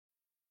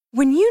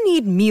When you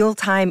need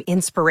mealtime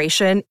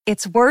inspiration,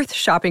 it's worth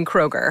shopping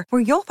Kroger,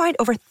 where you'll find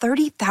over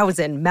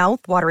 30,000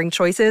 mouth-watering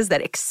choices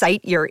that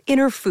excite your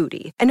inner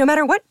foodie. And no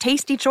matter what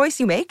tasty choice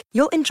you make,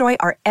 you'll enjoy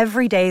our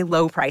everyday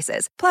low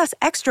prices, plus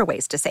extra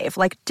ways to save,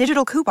 like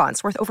digital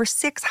coupons worth over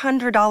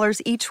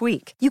 $600 each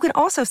week. You can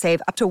also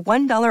save up to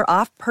 $1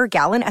 off per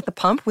gallon at the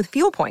pump with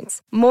fuel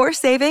points. More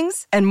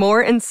savings and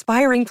more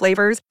inspiring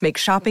flavors make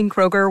shopping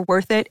Kroger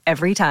worth it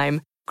every time.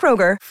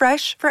 Kroger,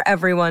 fresh for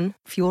everyone.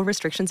 Fuel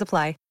restrictions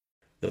apply.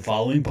 The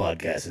following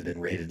podcast has been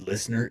rated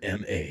Listener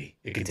MA.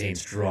 It contains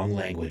strong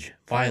language,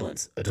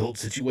 violence, adult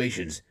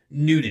situations,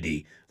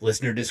 nudity.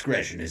 Listener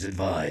discretion is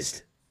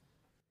advised.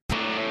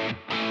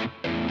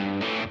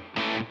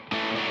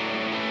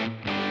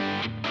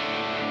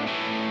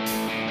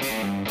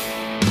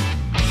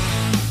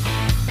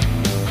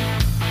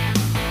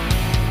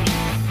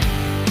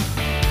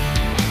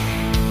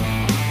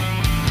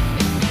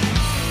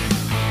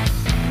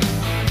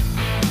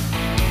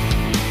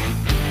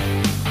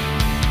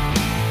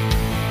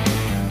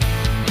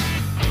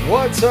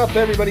 What's up,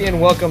 everybody,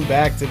 and welcome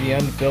back to the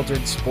Unfiltered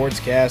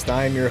Sportscast.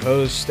 I am your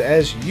host,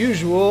 as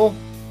usual,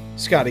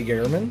 Scotty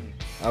Gierman.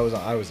 I was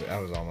almost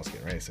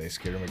getting ready to say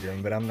Scooter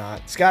McGurman, but I'm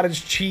not.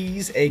 Scottage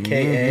Cheese,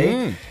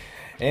 a.k.a.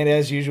 And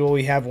as usual,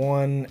 we have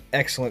one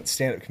excellent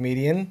stand-up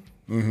comedian.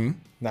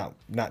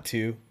 Not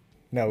two.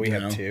 No, we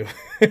have two.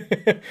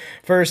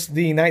 First,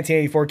 the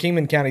 1984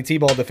 Kingman County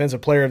T-Ball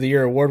Defensive Player of the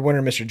Year award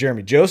winner, Mr.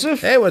 Jeremy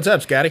Joseph. Hey, what's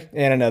up, Scotty?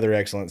 And another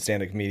excellent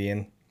stand-up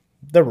comedian,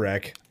 The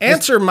Wreck.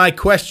 Answer my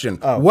question.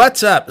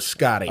 What's up,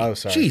 Scotty? Oh,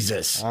 sorry.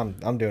 Jesus.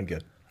 I'm doing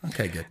good.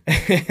 Okay, good.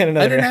 And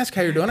I didn't ask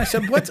how you're doing. I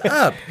said, what's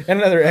up? And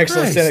another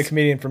excellent Christ. stand-up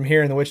comedian from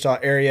here in the Wichita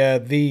area,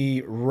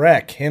 The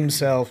Wreck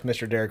himself,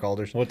 Mr. Derek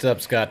Alders. What's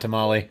up, Scott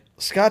Tamale?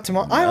 Scott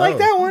Tamale. I like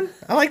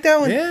that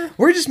one. Yeah.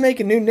 We're just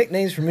making new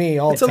nicknames for me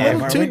all It's the a time.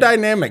 little aren't too we?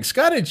 dynamic.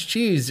 Cottage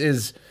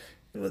cheese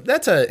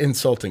that's an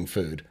insulting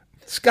food.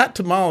 Scott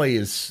tamale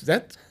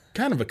that's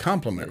kind of a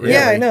compliment, really.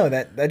 Yeah, I know.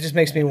 That just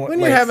makes me want. When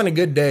you're having a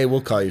good day,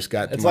 we'll call you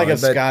Scott It's tamale. like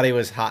if but- Scotty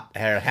was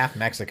half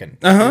Mexican.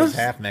 He was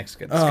half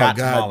Mexican. Oh, Scott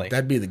God, Tamale.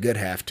 that'd be the good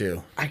half,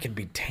 too. I could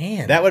be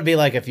tan. That would be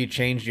like if you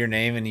changed your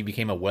name and you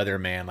became a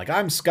weatherman. Like,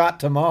 I'm Scott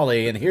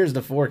Tamale, and here's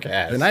the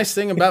forecast. The nice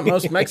thing about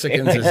most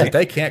Mexicans is that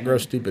they can't grow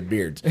stupid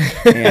beards.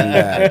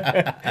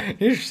 And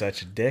You're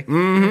such a dick.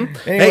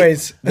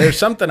 Anyways, hey, there's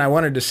something I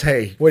wanted to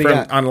say What do you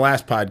got? on the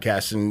last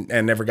podcast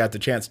and never got the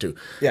chance to.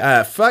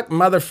 Yeah. Fuck,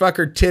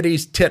 motherfucker,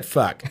 titties, tit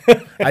fuck.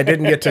 I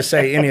didn't get to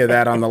say any of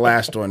that on the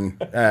last one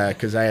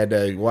because I had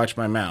to watch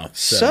my mouth.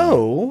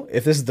 So,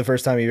 if this is the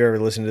first time you've ever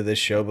listened to this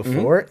show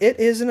before, it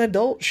is an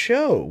adult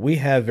show. We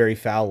have very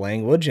foul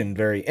language and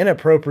very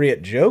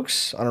inappropriate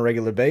jokes on a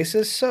regular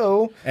basis.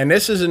 So, And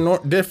this is a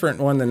different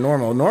one than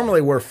normal.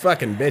 Normally, we're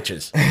fucking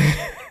bitches.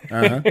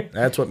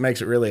 That's what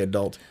makes it really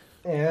adult.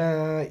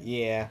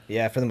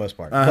 yeah, for the most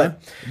part.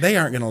 They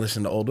aren't going to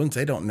listen to old ones.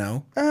 They don't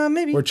know. But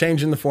maybe. We're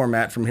changing the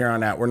format from here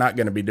on out. We're not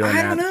going to be doing I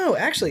that. don't know.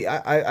 Actually,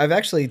 I've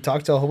actually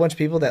talked to a whole bunch of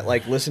people that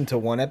like listened to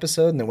one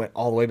episode and then went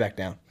all the way back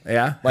down.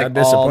 Yeah? Like,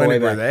 How all the way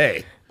disappointed were back.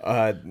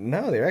 they?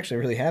 No, they're actually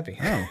really happy.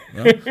 Oh,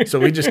 well, so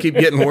we just keep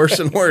getting worse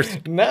and worse.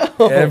 No.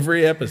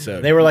 Every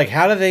episode. They were like,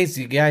 how do these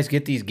guys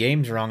get these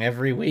games wrong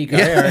every week?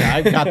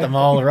 I got them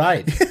all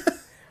right.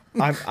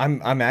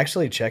 I'm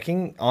actually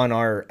checking on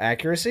our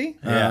accuracy.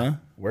 Yeah.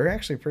 We're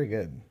actually pretty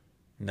good.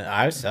 No,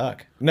 I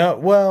suck. No,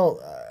 well,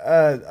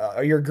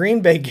 your Green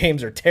Bay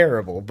games are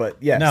terrible, but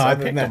yes. No, I other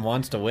than picked that- them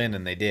once to win,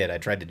 and they did. I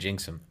tried to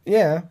jinx them.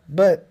 Yeah,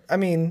 but I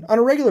mean, on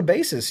a regular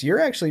basis, you're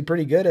actually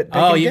pretty good at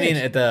picking Oh, you games.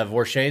 mean at the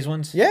Vorshay's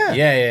ones? Yeah.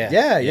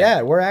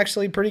 Yeah. We're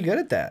actually pretty good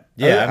at that.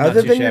 Yeah, I'm not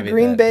Other too than your shabby at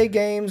Green that. Bay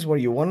games, where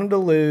you want them to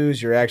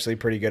lose, you're actually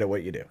pretty good at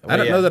what you do. I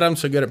don't yeah. know that I'm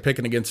so good at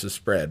picking against the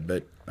spread,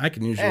 but I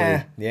can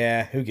usually.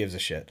 Yeah, who gives a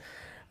shit?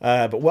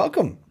 But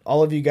welcome,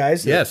 all of you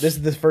guys. Yes. This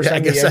is the first Yeah, I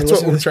time you guess ever that's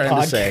what listen we're to this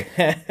trying to say.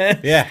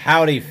 podcast. Yeah,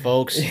 howdy,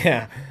 folks.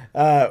 Yeah.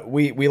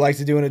 We like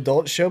to do an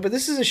adult show, but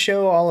this is a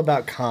show all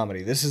about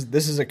comedy. This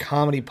is a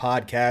comedy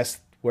podcast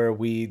where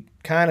we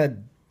kind of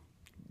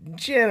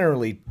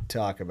generally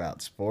talk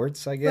about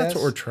sports, I guess. That's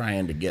what we're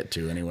trying to get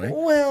to anyway.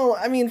 Well,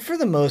 I mean, for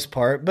the most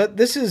part, but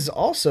this is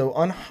also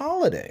on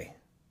holiday.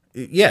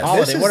 Yes.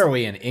 Holiday, is- what are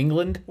we in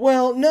England?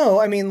 Well, no,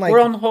 I mean, like,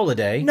 We're on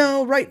holiday.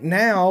 no, right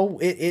now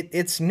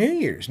it's New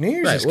Year's. New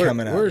Year's is we're,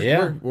 coming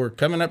up. We're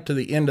coming up to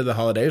the end of the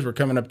holidays. We're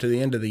coming up to the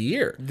end of the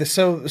year.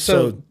 So this-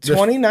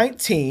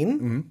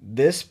 2019,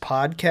 this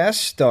podcast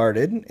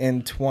started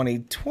in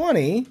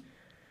 2020.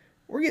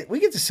 We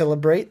get to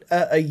celebrate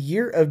a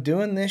year of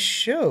doing this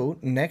show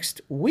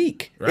next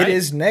week. Right. It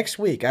is next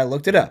week. I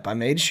looked it up. I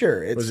made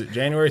sure. Was it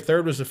January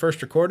 3rd was the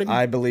first recording?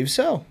 I believe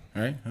so.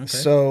 Right. Okay.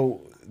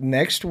 So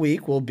next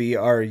week will be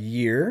our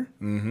year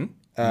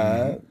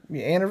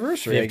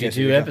anniversary. I guess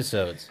 52 you could call-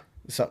 episodes.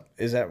 So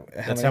is that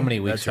That's how many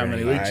weeks That's how are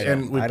many in a weeks. year.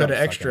 And we I put don't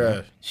an fucking know.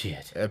 extra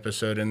Shit.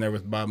 episode in there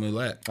with Bob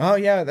Moulette. Oh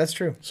yeah, that's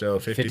true. So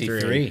 53.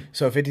 53.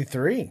 So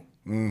 53.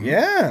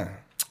 Yeah.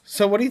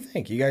 So what do you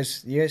think? You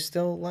guys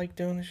still like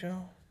doing the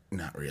show?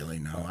 Not really,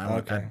 no.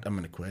 Okay. I'm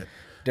going to quit.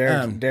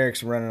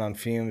 Derek's running on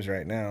fumes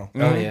right now.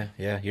 Oh,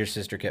 yeah. Your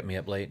sister kept me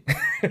up late.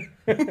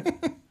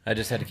 I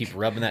just had to keep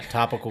rubbing that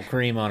topical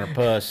cream on her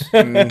puss.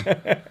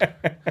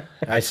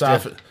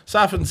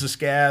 Softens the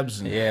scabs.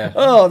 And Yeah.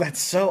 Oh, that's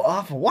so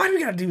awful. Why do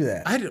we gotta do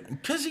that?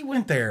 Because he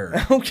went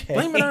there. Okay.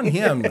 Blame it on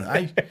him.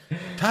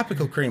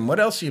 Topical cream. What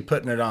else are you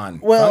putting it on?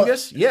 Well-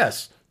 Fungus?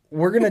 Yes.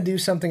 We're gonna do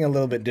something a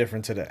little bit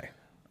different today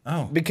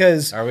Oh.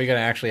 because Are we going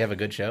to actually have a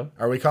good show?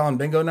 Are we calling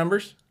bingo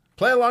numbers?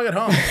 Play along at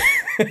home.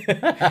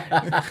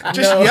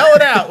 Just yell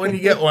it out when you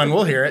get one.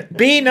 We'll hear it.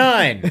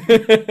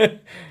 B9.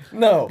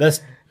 no, The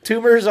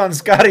tumors on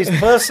Scotty's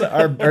puss,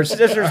 or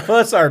sister's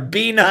puss, are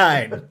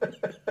B9.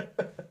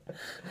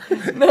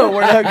 no,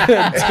 we're not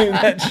gonna do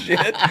that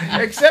shit.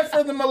 Except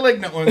for the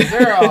malignant ones.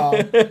 They're all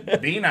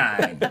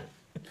B9.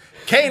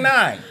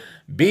 K9.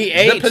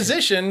 B8. The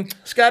position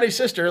Scotty's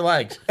sister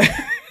likes.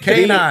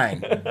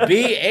 K9.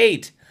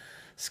 B8.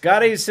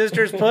 Scotty's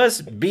sister's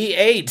puss,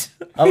 B8.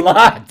 A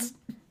lot.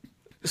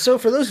 So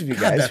for those of you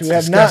guys that's who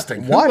have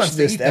disgusting. not Who wants watched to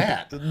this eat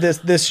that? this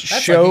That's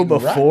show like eating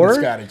rotten before,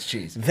 Scottish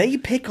cheese. they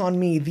pick on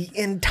me the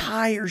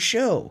entire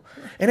show,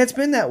 and it's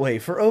been that way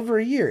for over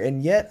a year,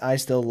 and yet I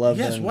still love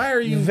Yes, them. why are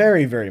you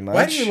very, very much?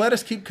 Why do you let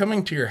us keep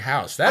coming to your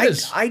house? That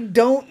is I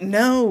don't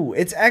know.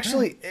 It's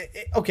actually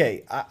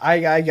okay.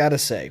 I gotta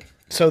say.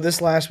 So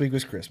this last week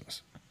was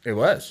Christmas. it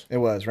was. It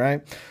was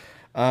right.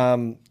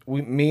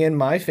 Me and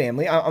my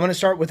family. I'm going to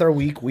start with our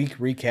week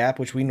recap,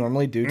 which we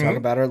normally do. Talk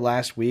about our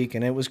last week,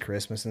 and it was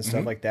Christmas and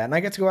stuff like that. And I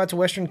got to go out to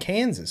Western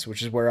Kansas,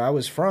 which is where I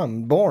was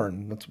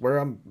born. That's where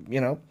I'm,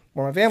 where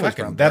my family's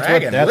Fucking from. That's what-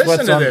 bragging. that's Listen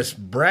what's to on- this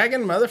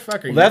bragging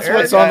motherfucker. You That's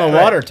what's on the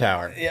arrogant- water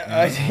tower.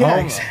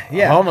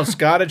 Yeah. Home of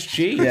Scottish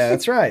cheese. Yeah,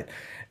 that's right.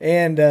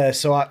 And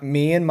so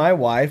me and my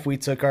wife, we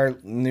took our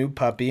new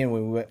puppy and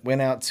we went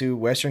out to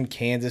Western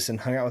Kansas and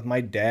hung out with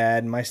my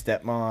dad, and my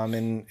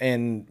stepmom,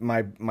 and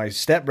my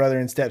stepbrother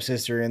and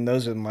stepsister, and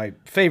those are my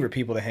favorite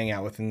people to hang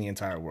out with in the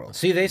entire world.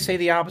 See, they say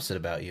the opposite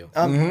about you.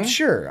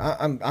 Sure,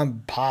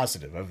 I'm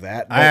positive of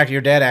that. Your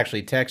dad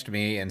actually texted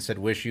me and said,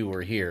 "Wish you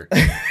were here."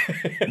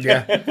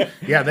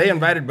 Yeah, they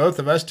invited both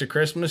of us to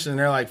Christmas, and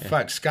they're like,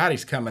 "Fuck,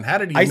 Scotty's coming." How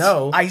did you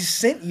know? I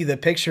sent you the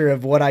picture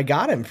of what I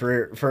got him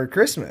for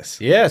Christmas.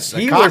 Yes,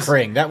 He a cock was-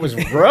 ring. That was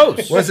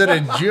gross. Was it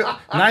a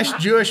nice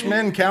Jewish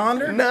men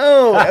calendar?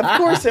 No, of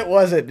course it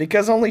wasn't,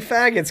 because only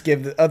faggots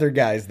give the other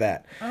guys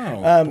that.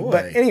 Oh, boy.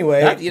 But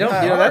anyway, You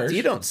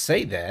don't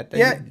say that.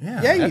 Yeah,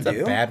 you That's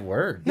do. a bad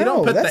word. You don't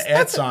No, put the that's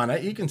ets on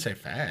it. You can say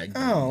fag.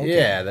 oh, okay.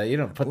 Yeah, you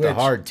don't put the Which-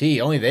 hard T.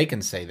 Only they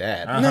can say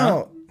that.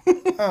 No.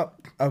 Oh,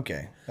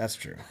 okay, that's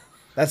true.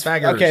 That's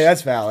Faggers. okay.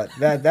 That's valid.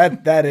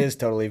 That is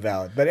totally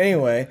valid. But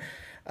anyway,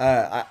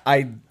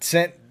 I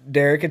sent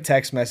Derek a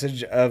text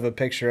message of a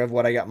picture of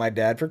what I got my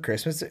dad for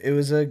Christmas. It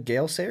was a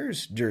Gale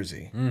Sayers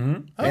jersey,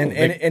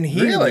 and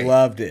he really?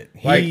 loved it.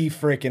 Like- He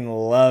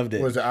freaking loved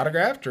it. Was it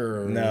autographed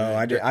or No,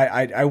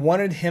 I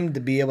wanted him to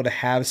be able to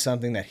have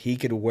something that he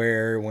could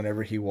wear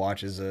whenever he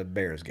watches a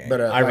Bears game. But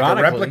like a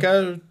Ironically-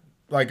 replica,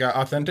 like a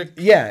authentic.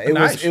 yeah, it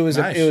Nice, was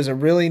nice. it was a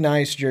really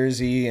nice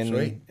jersey,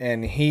 Sweet.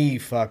 and he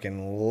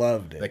fucking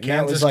loved it. The And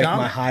that was Kansas like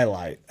Comet. my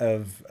highlight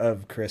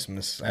of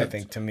Christmas. I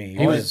think to me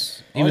He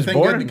was Only thing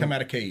born good to in, come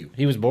out of KU.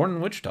 he was born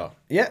in Wichita.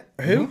 yeah.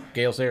 Who?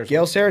 Gale Sayers.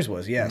 Gail Sayers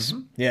was, yes.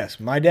 Yes.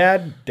 My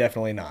dad,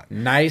 definitely not.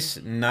 Nice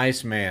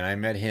man. I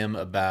met him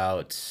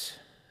about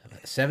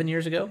 7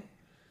 years ago.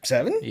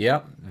 7?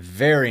 Yep.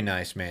 Very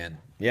nice man.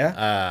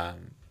 Yeah.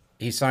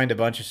 He signed a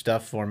bunch of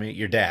stuff for me.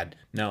 Your dad.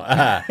 No.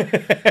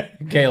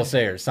 Gale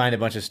Sayers signed a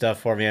bunch of stuff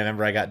for me. I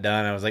remember I got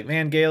done. I was like,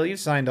 man, Gale, you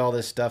signed all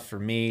this stuff for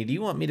me. Do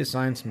you want me to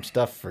sign some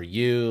stuff for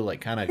you? Like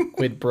kind of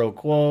quid pro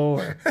quo?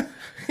 Or...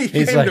 He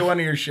He's came like- to one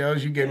of your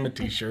shows. You gave him a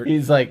T-shirt.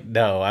 He's like,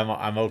 no,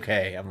 I'm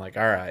okay. I'm like,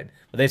 all right.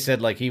 But they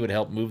said like he would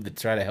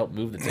try to help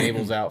move the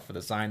tables out for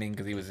the signing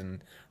because he was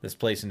in this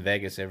place in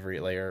Vegas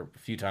a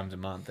few times a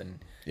month, and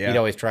Yeah. he'd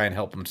always try and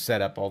help them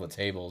set up all the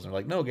tables. And we're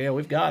like, no, Gail,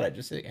 we've got it.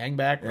 Just hang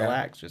back,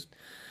 relax. Just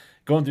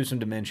going through some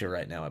dementia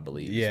right now, I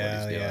believe. is Yeah, what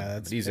he's doing. yeah,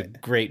 that's- But he's a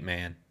great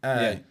man.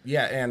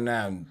 Yeah,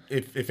 and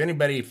if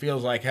anybody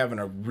feels like having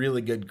a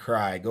really good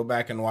cry, go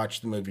back and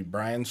watch the movie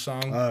Brian's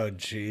Song. Oh,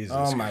 Jesus.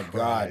 Oh my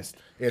Christ.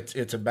 God!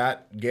 It's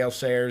about Gale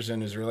Sayers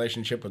and his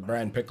relationship with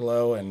Brian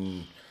Piccolo,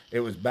 and it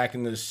was back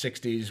in the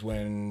 '60s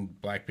when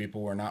black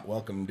people were not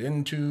welcomed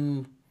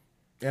into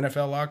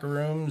NFL locker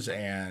rooms,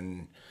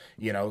 and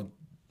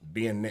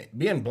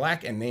being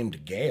black and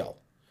named Gale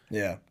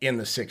Yeah. in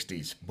the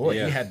 '60s, boy,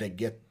 Yeah. he had to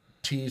get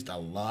teased a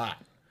lot.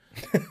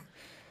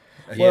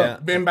 Yeah.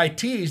 And by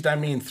teased, I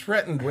mean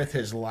threatened with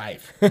his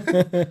life.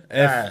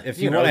 If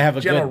you want to have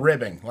a gentle good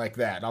ribbing like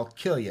that, I'll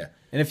kill you.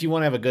 and if you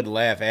want to have a good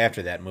laugh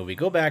after that movie,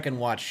 go back and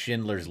watch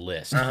Schindler's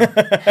List.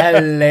 Uh-huh.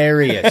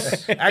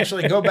 Hilarious.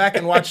 Actually, go back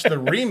and watch the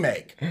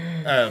remake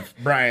of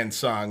Brian's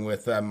Song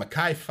with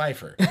Mekhi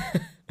Phifer.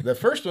 The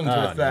first one's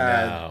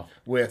no.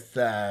 with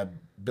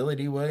Billy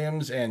D.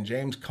 Williams and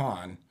James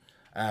Caan.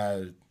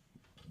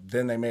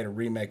 Then they made a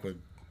remake with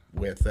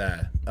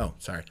No,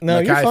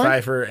 Mekhi you're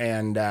fine. Phifer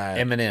and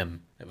Eminem.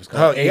 It was oh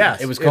called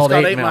yes, It was called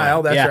 8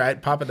 Mile. That's Yeah.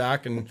 right, Papa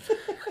Doc and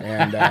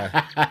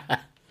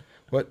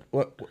what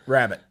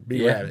Rabbit, B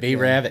Yeah, Rabbit, B yeah.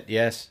 Rabbit,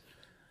 yes.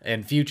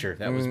 And Future.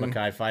 That was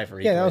Mekhi Phifer.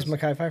 He Yeah, that was plays.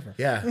 Mekhi Phifer.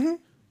 Yeah.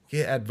 He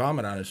had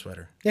vomit on his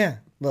sweater. Yeah, a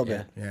little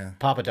bit. Yeah.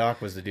 Papa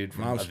Doc was the dude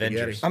from Mom's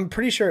Avengers. spaghetti. I'm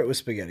pretty sure it was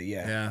spaghetti,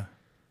 yeah. Yeah.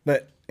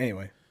 But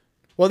anyway.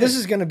 Well, this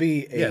is going to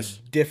be a Yes.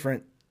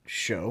 different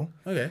show.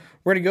 Okay.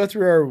 We're going to go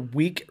through our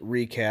week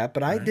recap,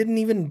 but I didn't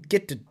even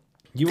get to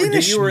You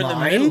finish were in the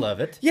mine. middle of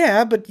it.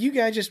 Yeah, but you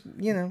guys just,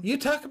 you know. You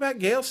talk about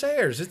Gale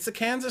Sayers. It's the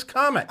Kansas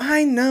Comet.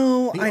 I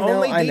know, The I know,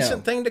 only I decent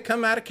know. thing to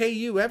come out of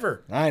KU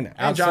ever. I know.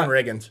 And John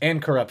Riggins.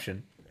 And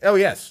corruption. Oh,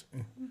 yes.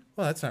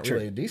 Well, that's not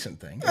really a decent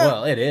thing.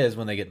 Well, it is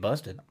when they get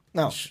busted.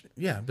 No.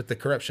 Yeah, but the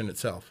corruption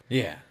itself.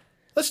 Yeah.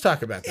 Let's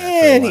talk about that for a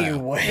while.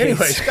 Anyways.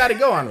 Anyway, Scotty,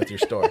 go on with your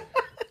story.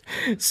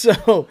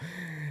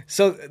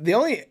 So the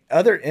only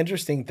other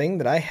interesting thing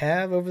that I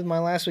have over my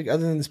last week,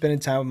 other than spending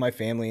time with my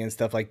family and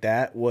stuff like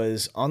that,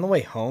 was on the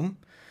way home.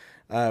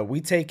 We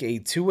take a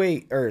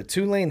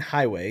two-lane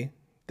highway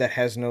that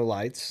has no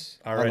lights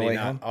on the way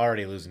home.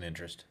 Already losing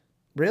interest.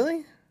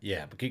 Really?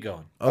 Yeah, but keep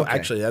going. Oh, Okay.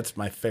 actually, that's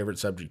my favorite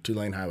subject,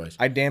 2-lane highways.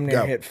 I damn near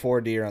Go. hit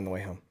 4 deer on the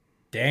way home.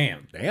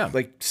 Damn. Damn.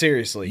 Like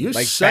seriously, you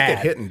like suck bad.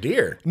 at hitting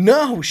deer.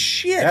 No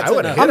shit. I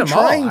would've hit I'm 'em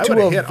all. trying I to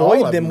would've hit all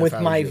avoid of them them with if I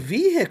was my you.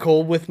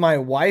 vehicle, with my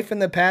wife in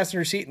the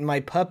passenger seat and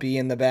my puppy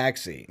in the back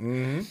seat.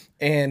 Mm-hmm.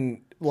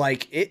 And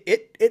like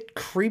it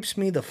creeps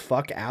me the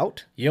fuck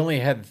out. You only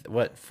had,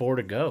 4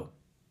 to go.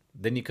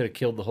 Then you could have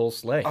killed the whole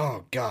sleigh.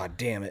 Oh god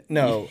damn it.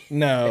 No,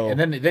 no. And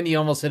then you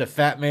almost hit a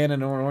fat man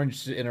in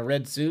a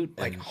red suit.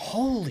 Like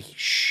holy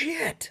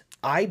shit.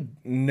 I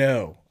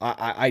know.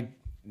 I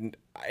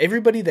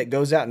everybody that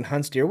goes out and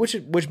hunts deer,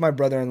 which my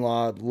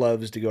brother-in-law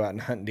loves to go out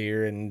and hunt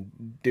deer and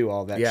do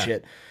all that Yeah.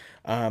 shit.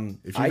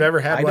 If you've ever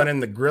had one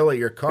in the grill of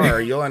your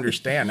car, you'll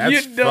understand. That's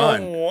you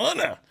fun. don't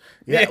wanna.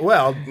 Yeah,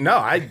 well, no,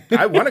 I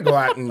want to go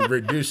out and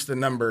reduce the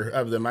number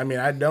of them. I mean,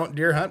 I don't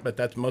deer hunt, but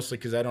that's mostly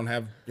because I don't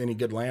have any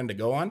good land to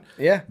go on.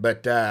 Yeah.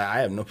 But I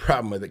have no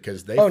problem with it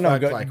because they Oh fuck no!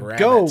 Go, like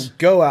rabbits.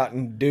 go out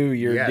and do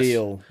your Yes.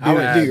 deal.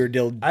 I Do your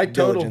deal. I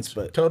diligence,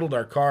 but totaled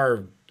our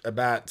car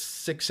about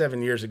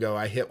 6-7 years ago.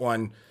 I hit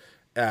one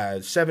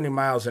 70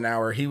 miles an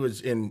hour. He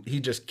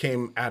just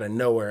came out of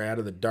nowhere, out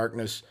of the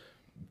darkness,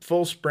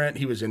 full sprint.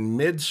 He was in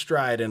mid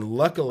stride, and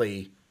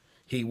luckily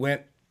he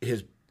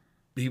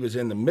was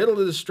in the middle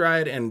of the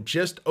stride and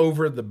just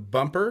over the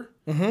bumper.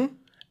 Mm-hmm.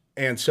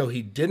 And so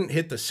he didn't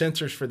hit the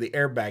sensors for the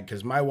airbag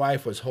because my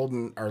wife was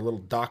holding our little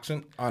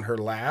dachshund on her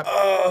lap.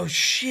 oh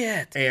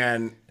shit!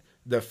 And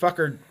the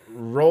fucker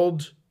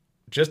rolled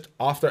just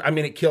off the... I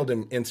mean, it killed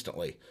him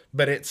instantly,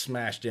 but it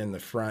smashed in the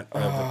front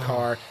of the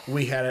car.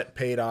 We had it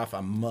paid off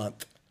a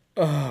month.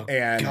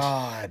 And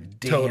God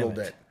damn totaled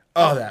it.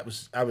 Oh,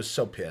 I was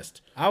so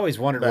pissed. I always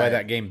wondered why Right.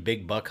 that game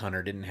Big Buck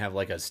Hunter didn't have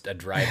like a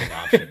driving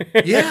option.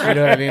 Yeah. You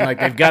know what I mean? Like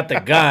they've got the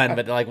gun,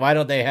 but like why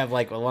don't they have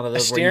like one of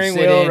those Steering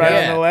where you sit wheel in? right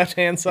Yeah. on the left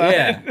hand side.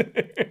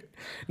 Yeah.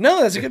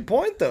 No, that's a good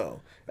point though.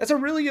 That's a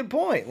really good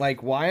point.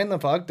 Like, why in the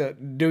fuck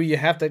do you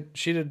have to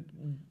shoot a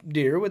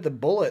deer with a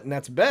bullet, and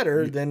that's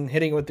better than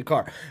hitting it with the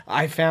car?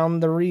 I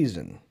found the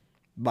reason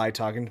by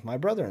talking to my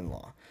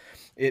brother-in-law.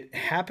 It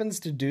happens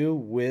to do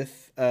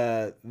with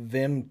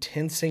them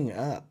tensing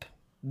up.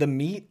 The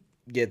meat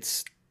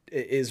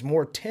is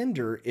more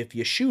tender if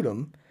you shoot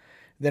them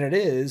than it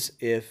is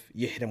if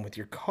you hit them with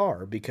your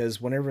car,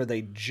 because whenever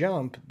they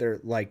jump,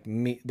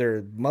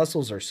 their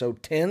muscles are so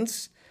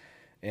tense,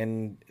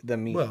 and the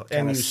meat Well, kind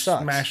and of you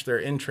sucks. smash their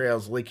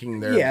entrails, leaking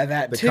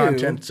the too.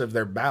 contents of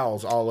their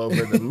bowels all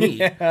over the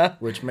meat,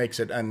 which makes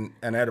it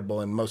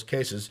unedible in most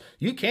cases.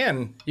 You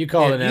can... You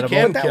call it you inedible?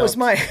 can That kill was it.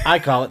 my, I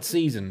call it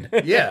seasoned.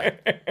 Yeah.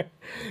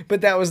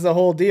 but that was the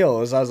whole deal.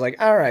 Is I was like,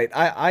 all right,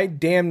 I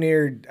damn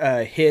near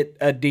hit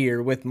a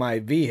deer with my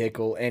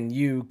vehicle, and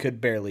you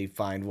could barely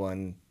find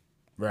one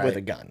Right. with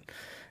a gun,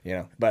 you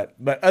know. But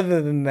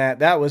other than that,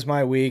 that was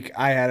my week.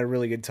 I had a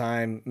really good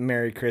time.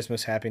 Merry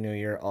Christmas, Happy New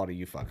Year, all to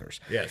you fuckers.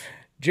 Yes.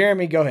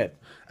 Jeremy, go ahead.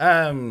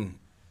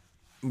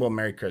 Well,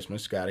 Merry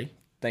Christmas, Scotty.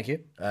 Thank you.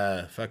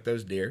 Fuck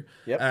those deer.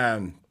 Yep.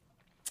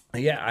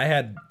 Yeah, I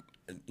had,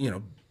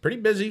 pretty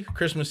busy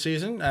Christmas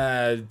season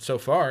so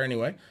far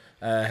anyway.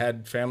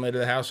 Had family to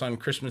the house on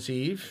Christmas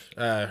Eve,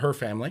 her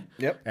family.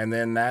 Yep. And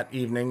then that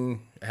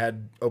evening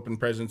had open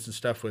presents and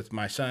stuff with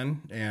my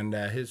son and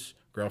his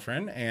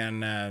girlfriend.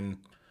 And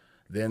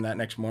then that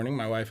next morning,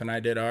 my wife and I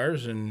did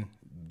ours and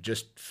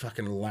just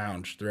fucking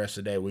lounged the rest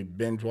of the day. We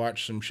binge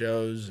watched some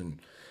shows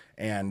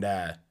and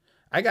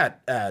I got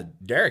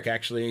Derek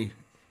actually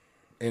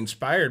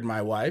inspired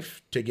my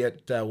wife to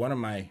get one of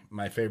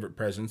my favorite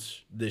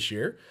presents this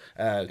year.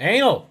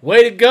 Anal.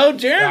 Way to go,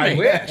 Jeremy.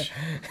 I wish.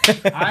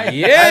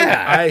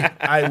 Yeah.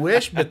 I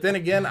wish, but then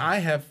again, I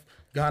have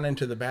gone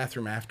into the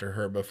bathroom after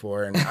her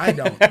before, and I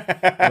don't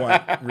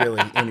want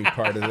really any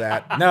part of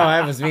that. No,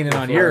 I was meaning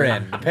on your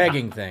end, the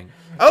pegging thing.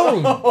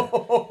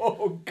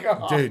 Oh,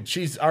 God. Dude,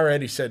 she's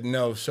already said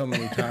no so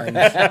many times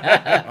on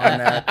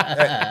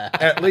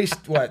that. At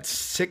least,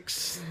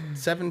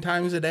 6-7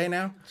 times a day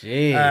now?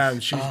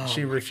 Jeez.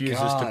 She refuses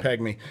to peg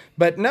me.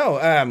 But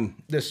no,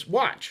 this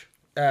watch,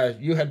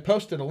 you had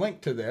posted a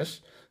link to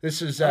this.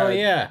 This is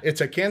yeah.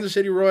 It's a Kansas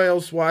City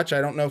Royals watch.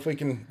 I don't know if we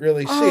can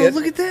really see Oh, it.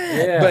 look at that.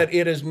 Yeah. But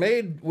it is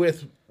made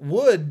with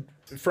wood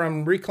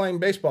from reclaimed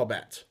baseball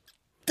bats.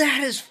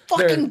 That is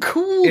fucking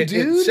cool, It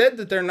dude. said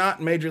that they're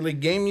not major league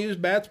game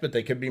used bats, but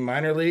they could be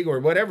minor league or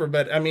whatever.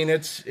 But I mean,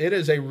 it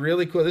is a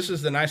really cool. This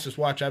is the nicest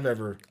watch I've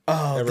ever.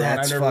 Oh, ever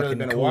that's I've never fucking really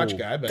been cool. a watch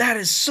guy, but That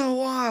is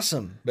so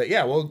awesome.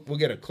 yeah, we'll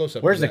get a close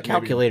up. Where's the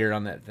calculator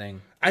on that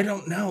thing? I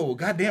don't know.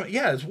 God damn it.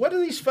 Yeah, what are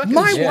these fucking?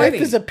 My spinning? wife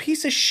is a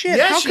piece of shit.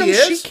 Yeah, How she come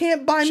is. she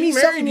can't buy She me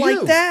something married you.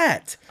 like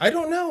that? I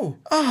don't know.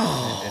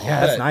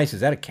 Yeah, that's But- nice.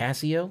 Is that a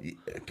Casio?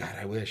 God,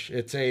 I wish.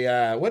 It's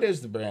a what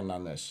is the brand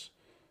on this?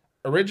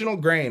 Original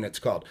Grain, it's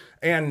called,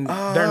 and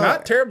they're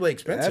not terribly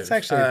expensive. That's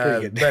actually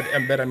pretty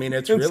good. But I mean,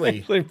 it's It's really.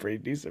 actually a pretty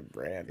decent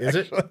brand. Is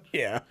it? actually.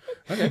 Yeah.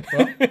 Okay.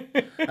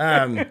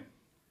 Well,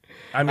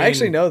 I mean, I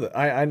actually know that.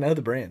 I know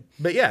the brand.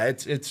 But yeah,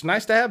 it's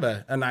nice to have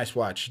a nice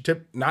watch.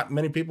 Not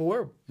many people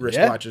wear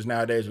wristwatches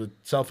nowadays with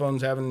cell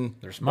phones having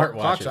They're smart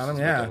clocks watches on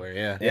them. is what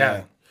Yeah. they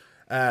wear,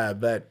 Yeah.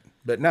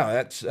 But no,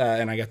 that's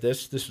and I got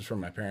this. This was from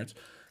my parents.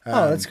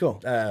 Oh, that's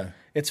cool.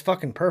 It's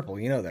fucking purple.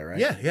 You know that, right?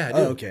 Yeah, I do.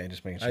 Oh, okay,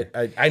 just making sure.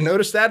 I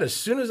noticed that as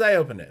soon as I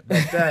opened it.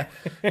 But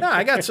no,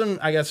 I got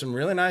some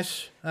really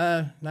nice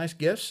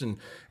gifts and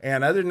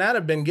other than that,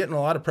 I've been getting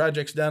a lot of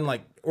projects done,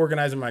 like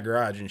organizing my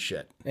garage and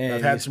shit. And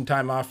I've had some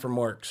time off from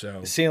work,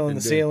 so Sealing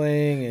the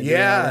ceiling and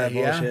Yeah, all that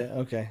yeah. bullshit.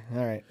 Okay,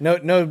 all right.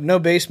 No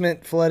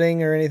basement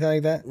flooding or anything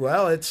like that.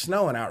 Well, it's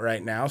snowing out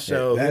right now,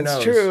 so who knows?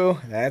 That's true.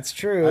 That's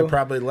true. I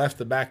probably left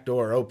the back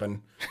door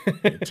open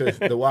to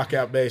the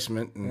walkout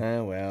basement and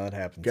Oh well, it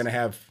happens. gonna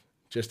have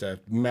just a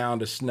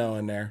mound of snow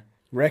in there.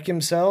 Wreck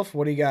himself.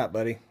 What do you got,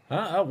 buddy?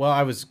 Well,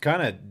 I was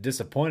kind of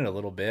disappointed a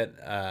little bit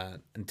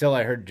until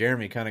I heard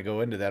Jeremy kind of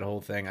go into that whole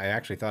thing. I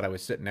actually thought I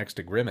was sitting next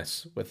to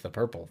Grimace with the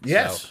purple.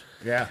 Yes, So,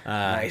 yeah.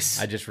 Nice.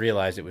 I just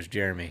realized it was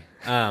Jeremy.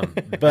 I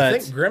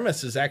But think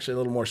Grimace is actually a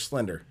little more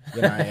slender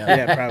than I am.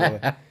 Yeah,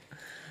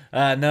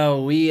 probably.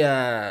 no, we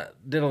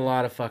did a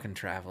lot of fucking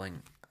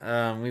traveling.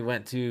 We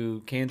went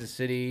to Kansas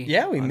City.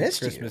 Yeah, we on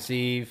missed you. Christmas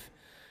Eve.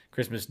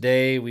 Christmas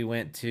Day, we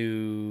went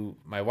to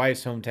my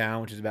wife's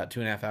hometown, which is about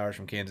 2.5 hours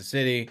from Kansas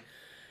City.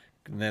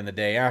 And then the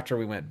day after,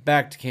 we went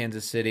back to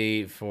Kansas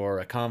City for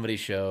a comedy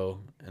show,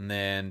 and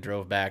then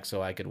drove back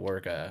so I could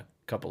work a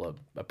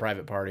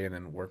private party and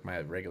then work my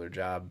regular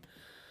job.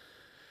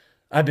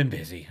 I've been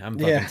busy. I'm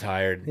fucking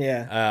tired.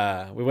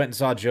 Yeah. We went and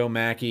saw Joe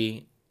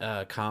Mackey,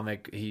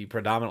 comic. He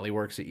predominantly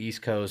works at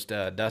East Coast.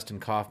 Dustin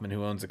Kaufman,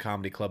 who owns the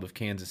Comedy Club of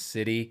Kansas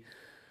City.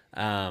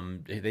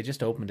 They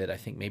just opened it, I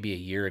think, maybe a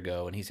year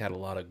ago, and he's had a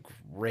lot of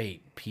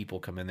great people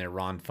come in there.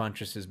 Ron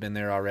Funches has been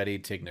there already.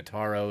 Tig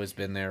Notaro has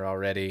been there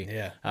already.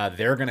 Yeah.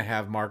 They're going to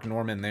have Mark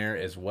Norman there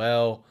as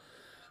well.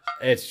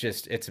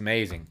 It's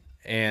amazing.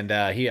 And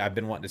I've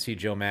been wanting to see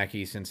Joe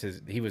Mackey since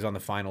he was on the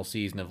final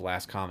season of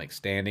Last Comic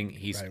Standing.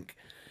 He's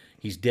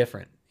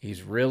different.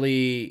 His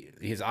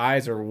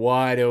eyes are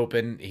wide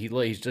open.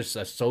 He's just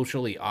a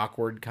socially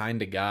awkward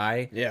kind of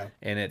guy. Yeah.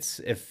 And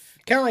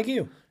Kind of like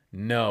you.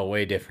 no,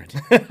 way different.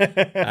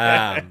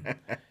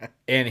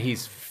 And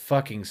he's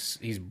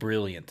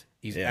brilliant.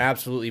 He's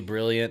absolutely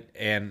brilliant.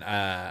 And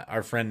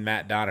our friend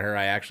Matt Donaher,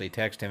 I actually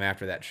texted him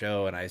after that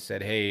show, and I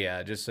said,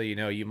 hey, just so you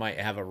know, you might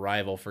have a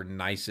rival for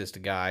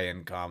nicest guy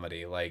in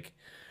comedy. Like,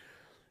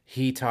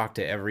 he talked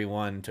to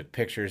everyone, took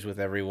pictures with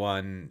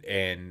everyone,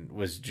 and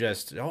was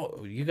just,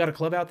 oh, you got a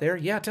club out there?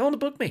 Yeah, tell him to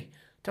book me.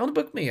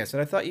 I said,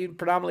 I thought you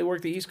predominantly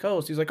work the East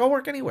Coast. He's like, I'll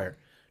work anywhere.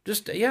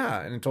 Just,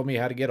 yeah. And he told me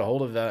how to get a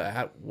hold of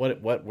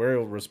where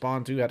he'll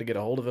respond to, how to get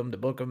a hold of him to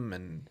book him.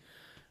 And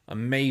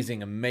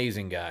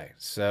amazing guy.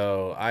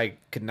 So I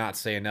could not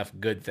say enough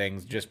good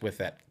things just with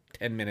that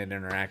 10-minute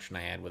interaction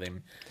I had with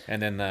him.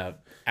 And then the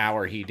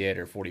hour he did,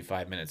 or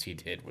 45 minutes he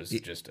did, was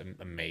just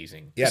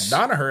amazing. Yeah,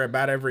 Donaher,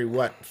 about every,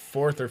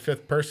 fourth or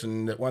fifth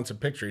person that wants a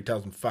picture, he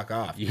tells them, fuck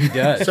off. He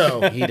does.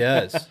 So- he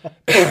does.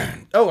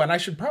 Oh, and I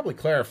should probably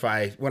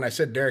clarify, when I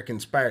said Derek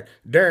inspired,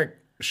 Derek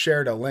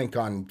shared a link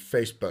on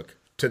Facebook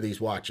to these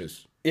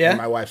watches. Yeah? And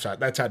my wife saw it.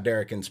 That's how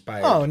Derek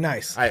inspired. Oh,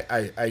 nice.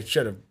 I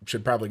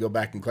should probably go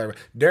back and clarify.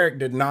 Derek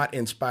did not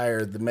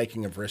inspire the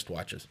making of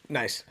wristwatches.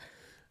 Nice.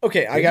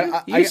 Okay,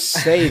 I You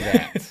say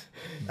that.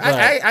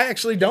 I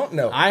actually don't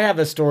know. I have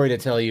a story to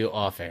tell you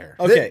off air.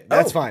 Okay,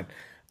 that's Oh. fine.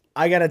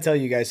 I gotta tell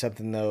you guys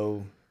something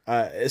though,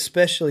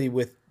 especially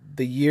with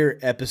the year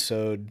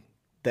episode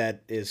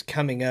that is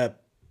coming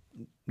up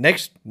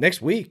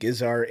next week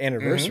is our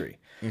anniversary.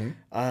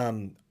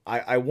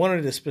 I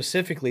wanted to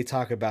specifically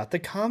talk about the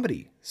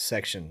comedy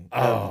section.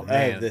 Oh,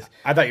 man. this.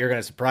 I thought you were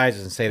going to surprise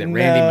us and say that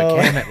Randy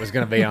McCammett was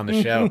going to be on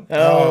the show.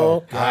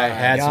 Oh, I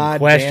had some God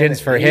questions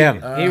damn for it.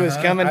 him. He was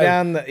coming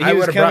down the I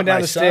would've brought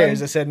my stairs.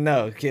 son. I said,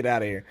 "No, get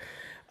out of here."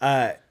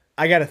 I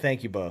got to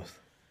thank you both.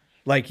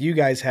 Like, you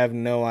guys have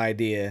no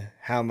idea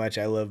how much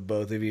I love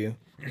both of you.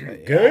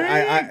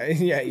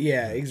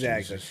 Yeah,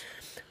 exactly.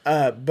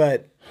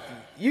 But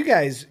you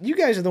guys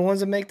are the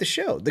ones that make the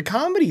show. The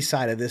comedy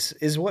side of this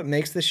is what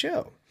makes the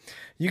show.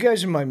 You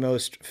guys are my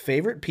most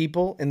favorite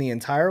people in the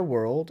entire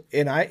world.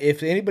 And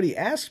if anybody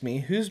asks me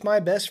who's my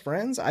best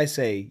friends, I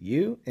say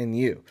you and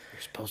you.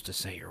 You're supposed to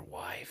say your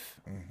wife.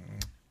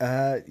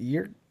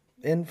 You're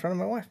in front of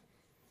my wife.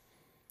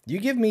 You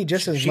give me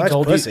just as She much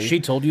told pussy. you. She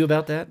told you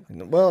about that.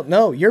 Well,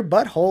 no, your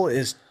butthole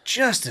is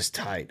just as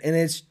tight, and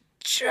it's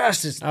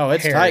just as Oh,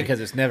 it's hairy. tight because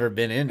it's never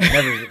been in.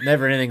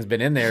 Never anything's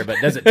been in there. But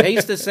does it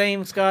taste the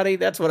same, Scotty?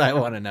 That's what I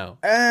want to know.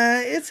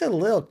 It's a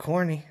little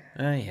corny.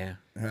 Oh yeah.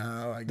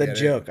 Oh, I The get it.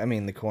 joke. I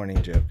mean, the corny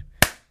joke.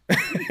 This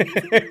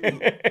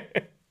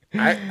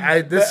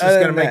is other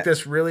going to than make that-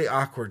 this really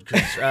awkward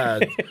because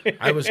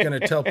I was going to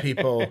tell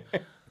people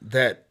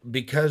that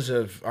because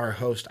of our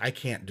host, I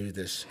can't do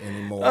this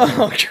anymore.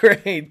 Oh,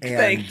 great! And,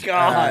 Thank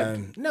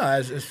God. no,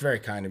 it's very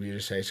kind of you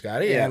to say,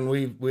 Scotty. Yeah. And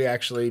we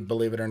actually,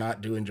 believe it or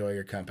not, do enjoy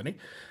your company.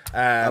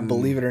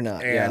 Believe it or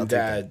not, yeah, I'll And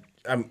take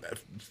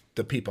that.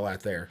 the people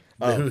out there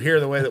Oh. who hear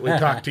the way that we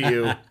talk to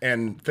you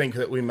and think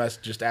that we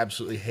must just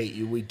absolutely hate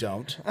you, we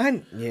don't.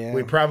 Yeah.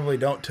 We probably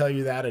don't tell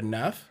you that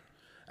enough.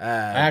 I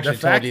actually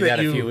told you that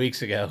a few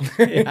weeks ago.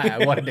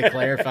 I wanted to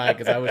clarify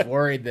because I was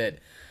worried that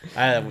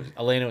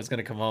Elena was going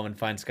to come home and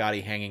find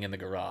Scotty hanging in the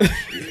garage.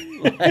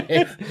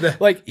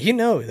 like you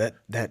know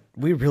that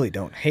we really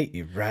don't hate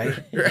you,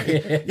 right?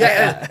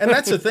 Yeah, and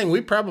that's the thing. We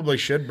probably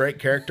should break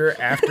character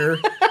after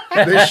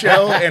this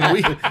show, and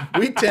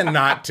we tend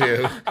not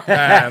to.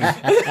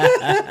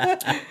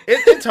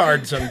 It's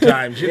hard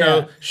sometimes, you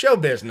know. Show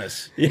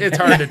business. It's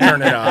hard to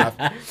turn it off.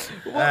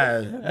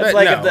 That's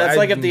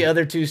like if the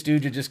other two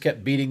Stooges just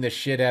kept beating the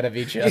shit out of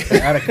each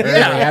other, out of Curly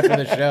after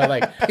the show.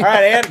 Like, all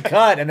right, and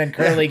cut, and then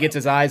Curly gets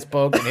his eyes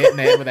poked and hitting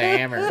it with a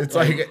hammer. It's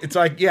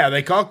like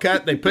they call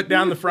cut. They put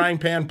down the frying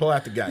pan, pull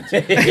out the guns.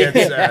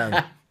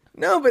 It's,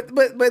 No, but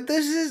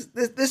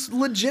this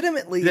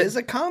legitimately is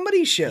a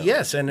comedy show.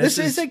 Yes, and this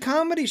this is a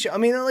comedy show. I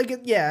mean, like,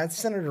 yeah, it's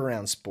centered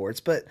around sports,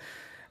 but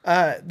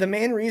the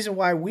main reason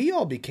why we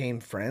all became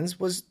friends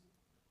was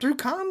through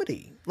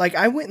comedy. Like,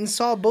 I went and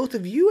saw both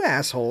of you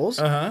assholes.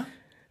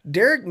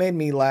 Derek made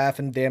me laugh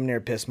and damn near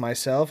piss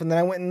myself, and then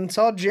I went and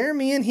saw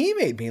Jeremy, and he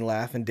made me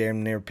laugh and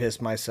damn near piss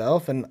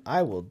myself, and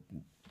I will.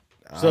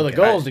 So the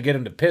goal is to get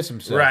him to piss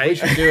himself. Right. We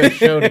should do a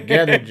show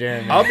together,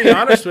 Jeremy. I'll be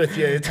honest with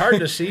you. It's hard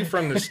to see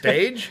from the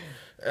stage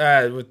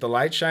with the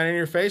light shining in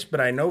your face, but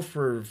I know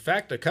for a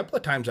fact a couple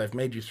of times I've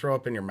made you throw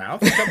up in your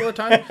mouth a couple of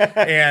times,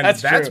 and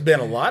that's true. been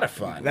a lot of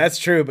fun. That's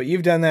true, but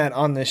you've done that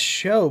on this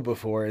show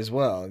before as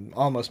well. It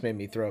almost made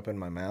me throw up in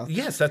my mouth.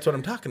 Yes, that's what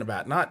I'm talking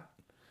about. Not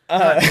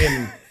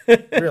in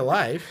real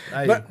life.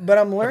 But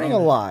I'm learning a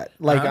lot.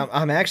 Like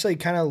I'm actually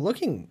kind of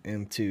looking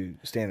into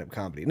stand-up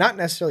comedy, not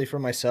necessarily for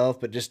myself,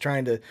 but just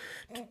trying to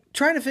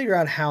figure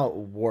out how it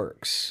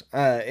works.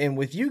 And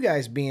with you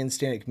guys being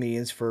stand-up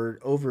comedians for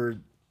over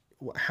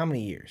how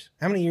many years?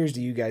 How many years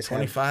do you guys have?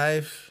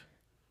 25.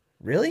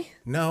 Really?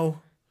 No.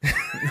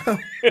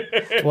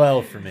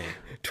 12 for me.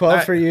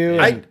 12 for you.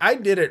 I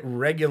did it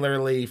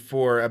regularly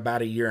for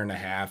about a year and a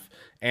half,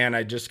 and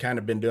I just kind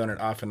of been doing it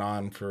off and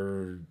on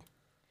for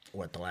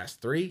the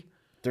last 3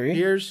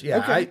 years? Yeah.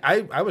 Okay.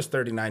 I was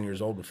 39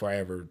 years old before I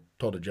ever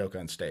told a joke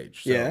on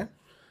stage. So,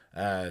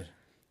 Yeah.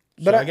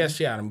 But I guess,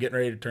 I'm getting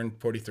ready to turn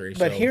 43.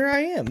 But so. here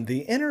I am, the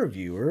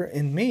interviewer,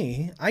 and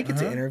me. I get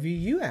to interview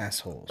you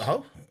assholes.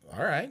 Oh,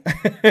 all right.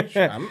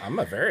 I'm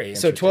a very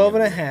So 12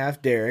 and a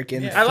half, Derek,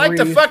 and I like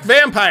to 3 fuck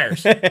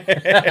vampires.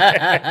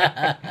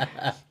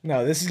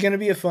 No, this is going to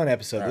be a fun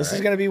episode. This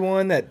is going to be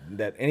one that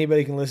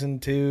anybody can listen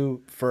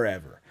to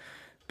forever.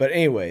 But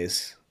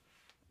anyways,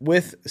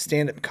 with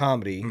stand-up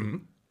comedy,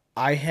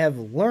 I have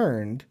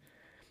learned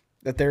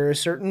that there are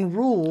certain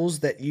rules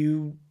that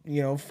you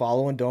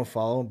follow and don't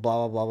follow,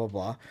 blah, blah, blah,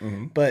 blah,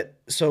 blah. But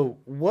so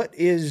what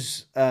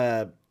is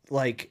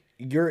like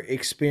your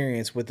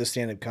experience with the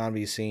stand-up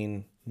comedy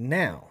scene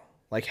now?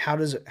 Like, how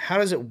does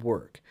it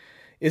work?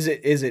 Is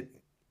it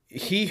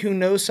he who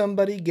knows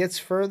somebody gets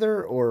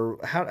further, or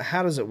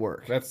how does it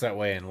work? That's that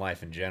way in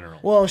life in general.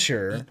 Well,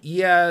 sure.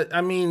 Yeah,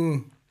 I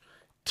mean,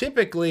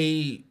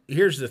 typically,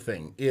 here's the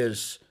thing,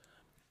 is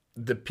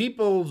the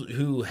people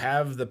who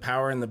have the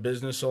power in the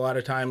business a lot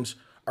of times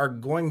are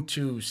going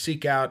to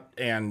seek out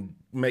and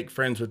make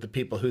friends with the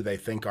people who they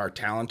think are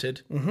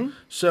talented.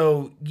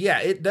 So, yeah,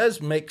 it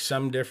does make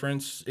some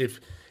difference.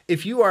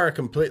 If you are a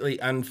completely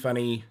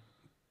unfunny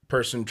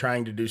person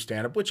trying to do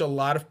stand-up, which a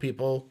lot of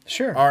people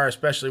Sure. are,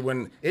 especially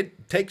when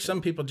it takes some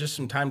people just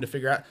some time to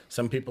figure out.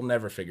 Some people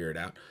never figure it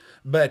out.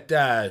 But,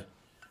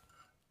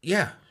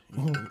 yeah,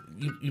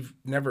 you've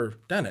never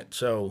done it.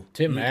 So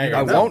Tim Maggard.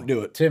 I won't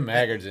do it. Tim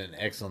Maggard's an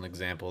excellent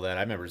example of that.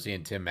 I remember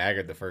seeing Tim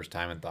Maggard the first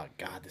time and thought,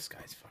 God, this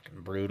guy's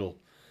fucking brutal.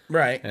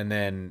 right. And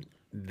then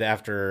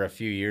after a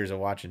few years of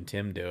watching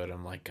Tim do it,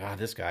 I'm like, God,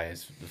 this guy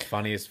is the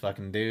funniest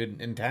fucking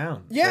dude in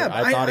town. Yeah,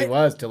 I thought he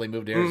was till he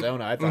moved to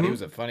Arizona. I thought he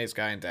was the funniest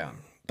guy in town.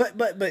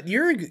 But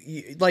you're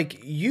like,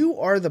 you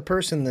are the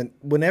person that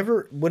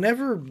whenever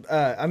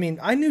I mean,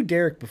 I knew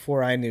Derek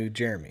before I knew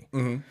Jeremy.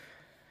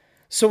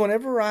 So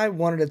whenever I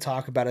wanted to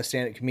talk about a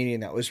stand-up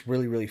comedian that was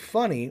really, really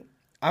funny,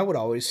 I would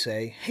always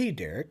say, hey,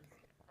 Derek,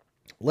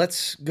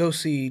 let's go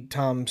see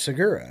Tom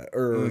Segura,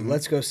 or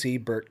let's go see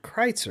Bert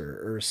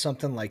Kreitzer, or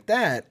something like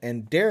that.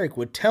 And Derek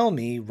would tell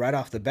me right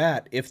off the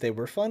bat if they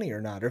were funny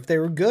or not, or if they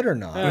were good or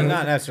not.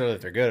 Not necessarily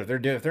if they're good.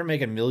 If they're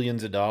making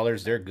millions of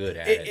dollars, they're good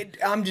at it.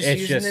 I'm just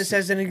using this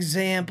as an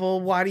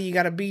example. Why do you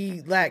got to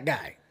be that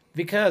guy?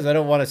 Because I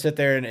don't want to sit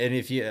there and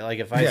if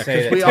I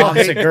say that Tom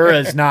Segura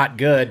is not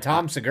good,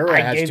 Tom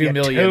Segura has 2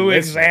 million. Two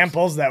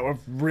examples that were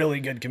really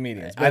good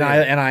comedians, and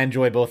I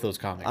enjoy both those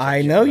comics.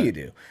 I know you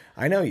do.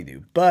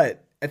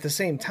 But at the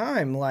same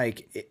time,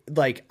 like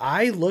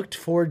I looked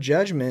for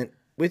judgment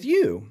with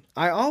you.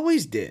 I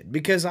always did,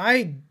 because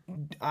I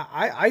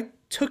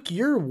took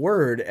your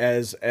word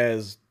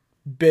as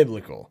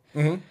biblical.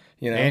 Mm-hmm.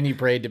 You know? And you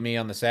prayed to me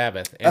on the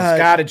Sabbath.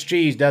 And cottage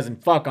cheese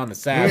doesn't fuck on the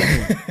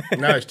Sabbath.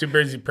 No, he's too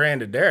busy praying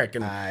to Derek.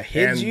 And I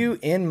hid you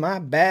in my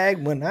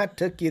bag when I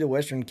took you to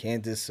Western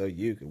Kansas so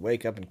you could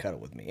wake up and cuddle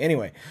with me.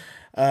 Anyway.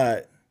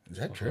 Is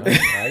that true?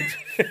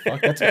 Fuck,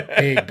 that's a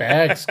big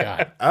bag,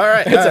 Scott. All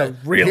right. That's a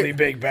really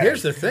big bag.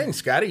 Here's the thing,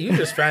 Scotty. You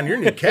just found your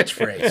new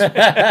catchphrase.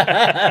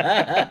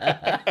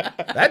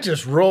 That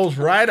just rolls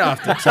right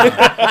off the tongue.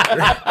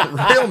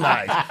 Real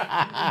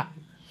nice.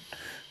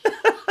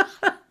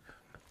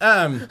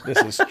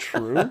 This is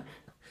true.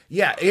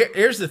 Yeah,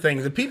 here's the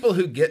thing. The people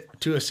who get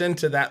to ascend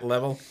to that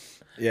level,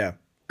 Yeah.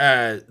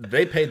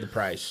 They paid the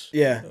price.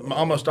 Yeah.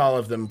 Almost all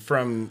of them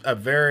from a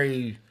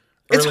very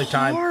early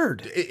time. It's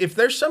hard. If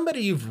there's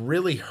somebody you've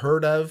really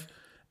heard of,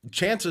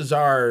 chances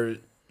are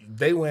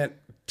they went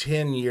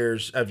 10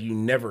 years of you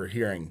never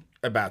hearing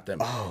about them.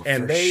 Oh,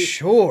 and for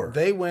sure.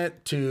 They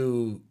went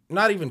to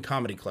not even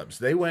comedy clubs.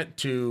 They went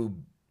to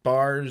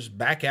bars,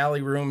 back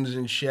alley rooms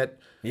and shit.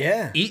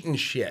 Yeah. Eating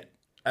shit.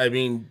 I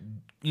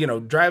mean,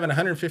 driving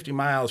 150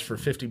 miles for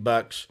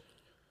 $50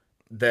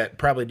 that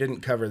probably didn't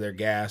cover their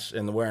gas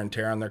and the wear and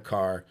tear on their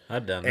car.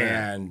 I've done that.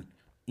 And,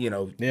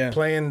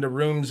 playing the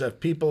rooms of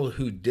people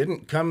who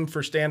didn't come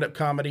for stand-up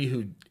comedy,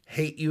 who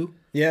hate you.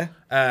 Yeah.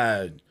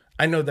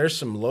 I know there's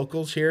some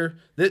locals here.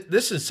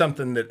 This is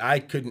something that I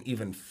couldn't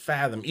even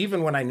fathom.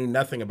 Even when I knew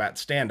nothing about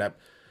stand-up,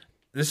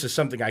 this is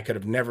something I could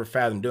have never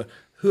fathomed doing.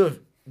 Who have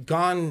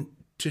gone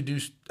to do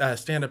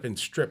stand-up in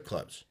strip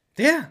clubs.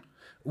 Yeah.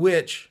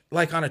 Which,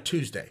 like on a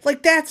Tuesday.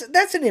 Like that's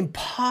an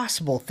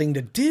impossible thing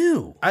to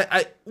do.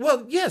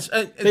 Well, yes.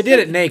 They did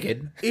it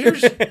naked.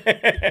 Here's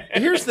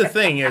the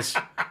thing is,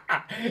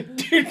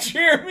 Did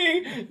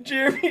Jeremy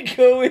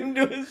go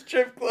into a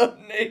strip club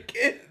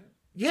naked?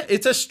 yeah,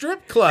 it's a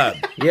strip club.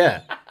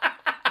 Yeah.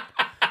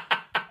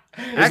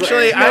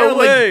 Actually,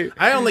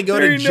 I only go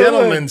to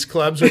gentlemen's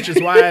clubs, which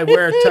is why I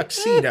wear a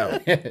tuxedo.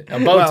 A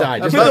bow tie.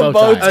 Just a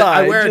bow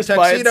tie. I wear a just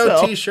by tuxedo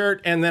itself.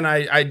 T-shirt, and then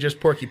I just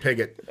Porky Pig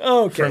it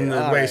from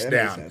the all waist right,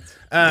 that makes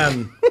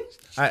down.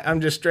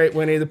 I'm just straight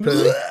Winnie the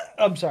Pooh.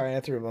 I'm sorry, I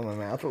threw it on my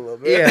mouth a little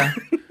bit.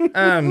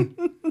 Yeah.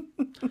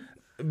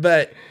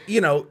 But,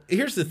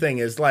 here's the thing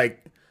is,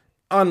 like,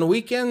 on the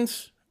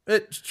weekends,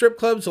 at strip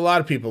clubs, a lot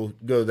of people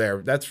go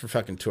there. That's for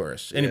fucking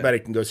tourists. Anybody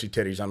can go see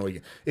titties on the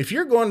weekend. If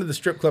you're going to the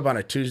strip club on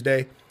a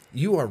Tuesday,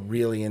 you are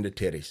really into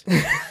titties.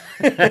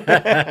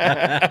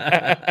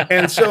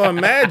 And so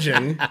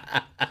imagine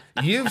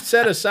you've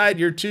set aside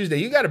your Tuesday.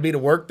 You got to be to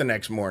work the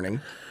next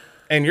morning,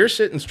 and you're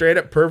sitting straight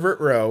up pervert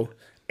row,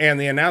 and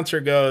the announcer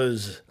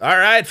goes, "All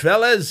right,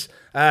 fellas,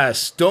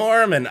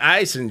 Storm and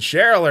Ice and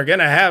Cheryl are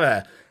gonna have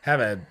a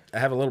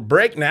little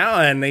break now,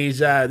 and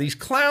these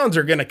clowns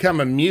are gonna come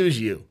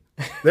amuse you.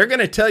 They're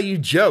gonna tell you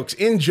jokes.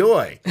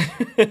 Enjoy."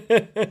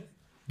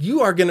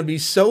 You are gonna be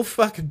so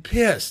fucking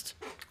pissed.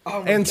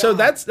 Oh, and so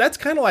that's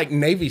kind of like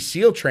Navy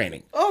SEAL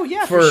training. Oh,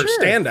 yeah, for for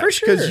sure, stand-up. for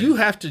sure. Because you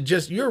have to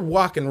you're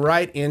walking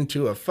right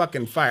into a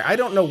fucking fire. I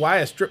don't know why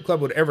a strip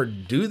club would ever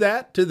do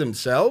that to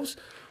themselves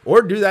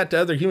or do that to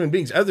other human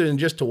beings other than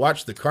just to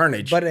watch the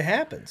carnage. But it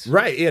happens.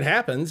 Right, it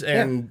happens.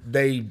 And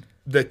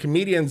the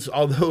comedians,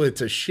 although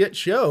it's a shit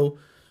show,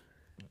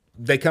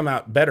 they come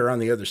out better on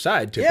the other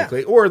side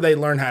typically, or they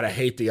learn how to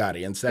hate the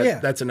audience.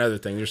 That's another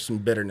thing. There's some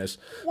bitterness.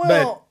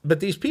 Well, but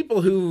these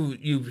people who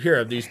you hear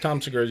of, these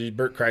Tom Segura, these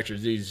Bert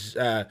Kreitzers, these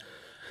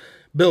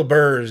Bill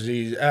Burrs,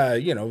 these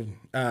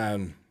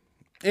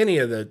any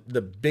of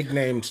the big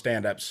name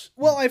stand-ups.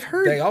 Well, I've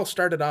heard they all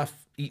started off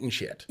eating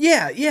shit.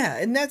 Yeah,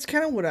 and that's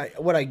kind of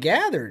what I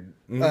gathered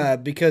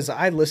because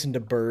I listened to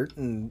Bert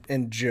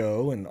and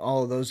Joe and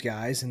all of those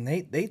guys, and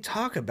they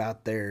talk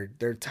about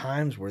their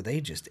times where they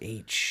just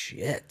ate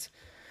shit.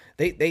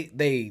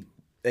 They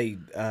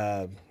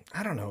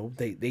I don't know,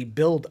 they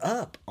build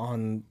up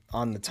on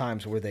the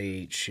times where they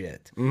ate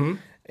shit,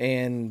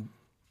 and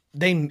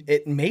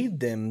it made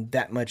them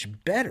that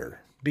much better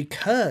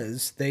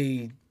because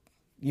they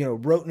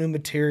wrote new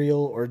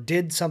material or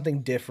did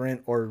something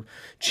different or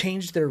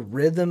changed their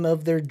rhythm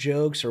of their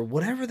jokes or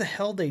whatever the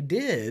hell they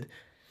did.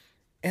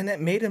 And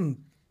that made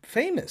them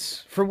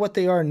famous for what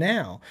they are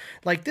now.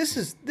 Like this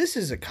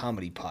is a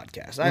comedy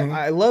podcast.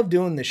 I love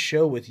doing this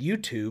show with you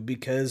two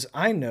because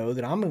I know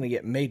that I'm going to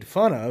get made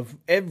fun of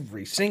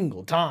every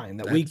single time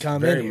that we come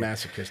in. Very here.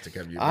 masochistic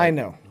of you. I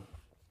know.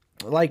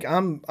 Like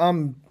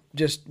I'm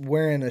just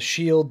wearing a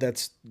shield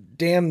that's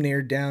damn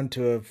near down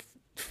to a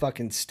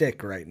fucking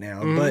stick right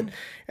now. But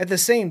at the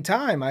same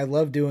time, I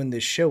love doing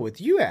this show with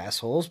you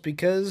assholes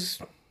because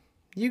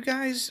you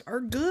guys are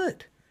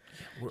good.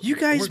 You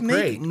guys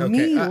make great.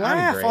 me I'm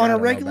laugh great. on I a don't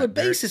know regular about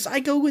Derek. basis. I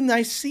go and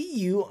I see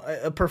you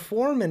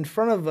perform in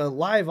front of a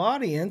live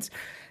audience,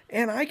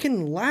 and I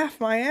can laugh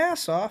my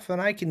ass off, and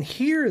I can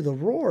hear the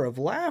roar of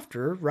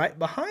laughter right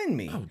behind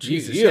me.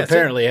 Jesus, you yes,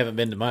 apparently haven't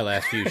been to my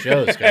last few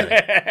shows, Scotty.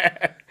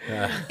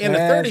 in a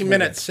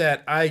 30-minute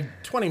set,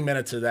 20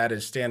 minutes of that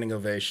is standing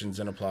ovations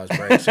and applause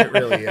breaks. It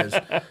really is.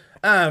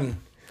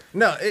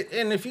 No,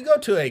 and if you go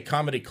to a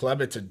comedy club,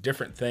 it's a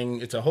different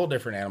thing. It's a whole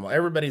different animal.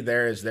 Everybody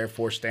there is there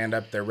for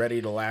stand-up. They're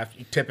ready to laugh,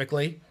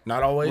 typically.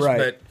 Not always, Right.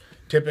 but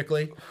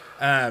typically.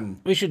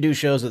 We should do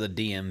shows at the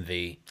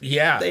DMV.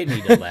 Yeah. They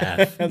need to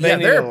laugh. They Yeah,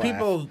 need there to are laugh.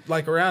 people,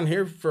 like around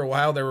here for a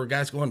while, there were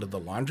guys going to the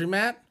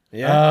laundromat,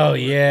 Oh,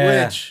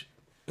 yeah. which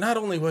not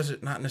only was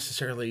it not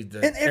necessarily the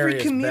And every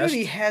area's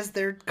community best, has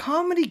their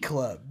comedy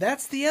club.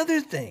 That's the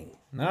other thing.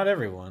 Not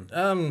everyone.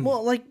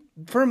 Well, like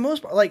for the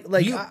most part,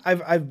 like You-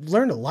 I've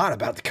learned a lot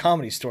about the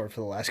Comedy Store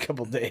for the last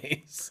couple of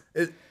days.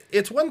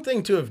 it's one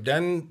thing to have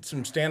done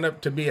some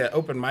stand-up, to be an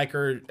open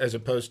micer, as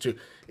opposed to,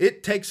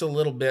 it takes a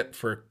little bit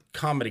for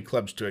comedy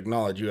clubs to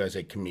acknowledge you as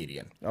a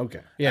comedian. Okay.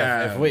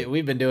 Yeah, if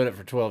we've been doing it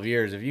for 12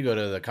 years. If you go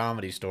to the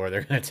Comedy Store,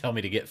 they're going to tell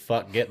me to get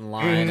in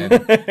line,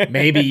 and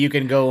maybe you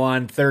can go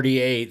on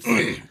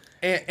 38th.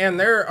 And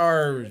there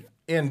are,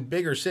 in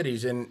bigger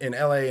cities, in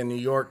LA and New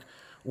York,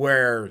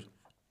 where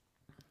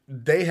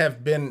they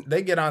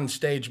get on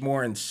stage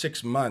more in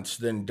 6 months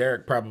than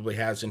Derek probably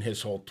has in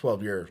his whole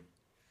 12-year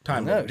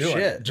time No of doing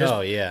shit. it.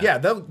 Oh, yeah. Yeah,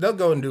 they'll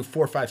go and do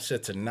 4 or 5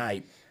 sets a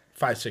night,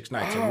 5-6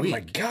 nights a week. my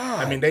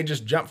God. I mean, they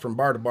just jump from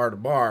bar to bar to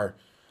bar.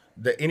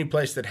 Any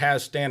place that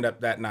has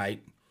stand-up that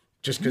night,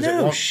 just because it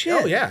No won't. shit.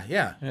 Oh, yeah,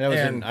 yeah.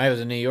 I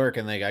was in New York,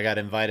 and I got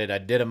invited. I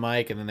did a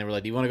mic, and then they were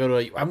like, "Do you want to go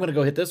to? I'm going to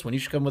go hit this one. You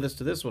should come with us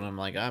to this one." I'm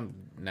like,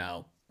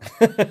 no,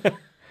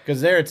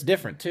 because there it's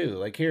different too.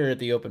 Like here at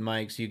the open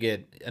mics, you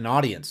get an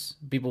audience.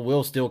 People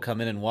will still come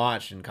in and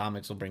watch, and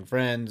comics will bring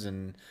friends,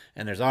 and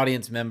there's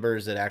audience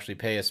members that actually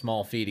pay a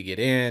small fee to get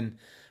in.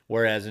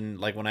 Whereas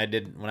when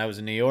I was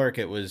in New York,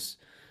 it was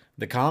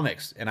the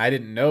comics, and I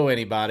didn't know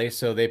anybody,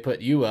 so they put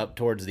you up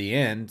towards the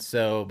end.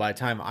 So by the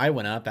time I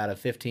went up, out of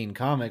 15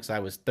 comics, I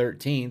was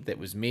 13th. It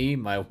was me,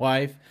 my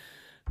wife,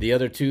 the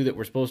other two that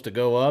were supposed to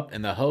go up,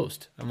 and the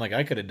host. I'm like,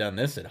 I could have done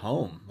this at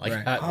home.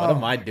 Like, what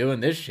am I doing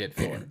this shit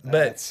for?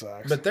 That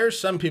sucks. But there's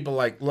some people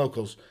like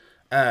locals,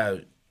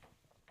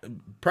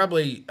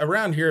 probably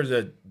around here,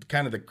 the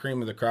kind of the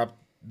cream of the crop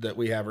that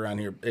we have around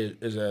here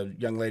is a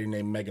young lady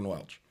named Megan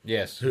Welch.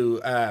 Yes. Who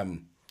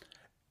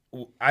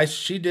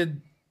she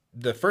did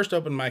the first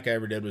open mic I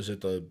ever did was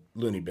at the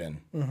Looney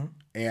Bin,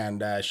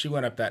 and she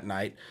went up that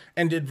night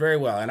and did very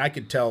well. And I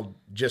could tell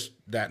just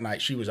that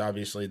night she was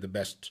obviously the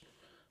best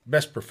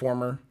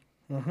performer.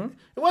 It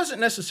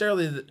wasn't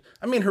necessarily that.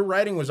 I mean, her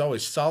writing was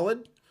always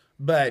solid,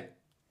 but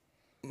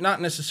not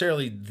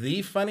necessarily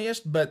the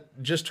funniest.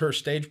 But just her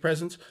stage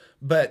presence.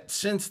 But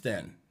since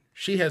then,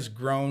 she has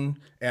grown,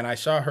 and I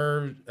saw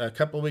her a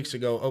couple of weeks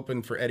ago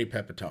open for Eddie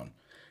Pepitone.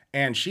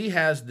 And she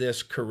has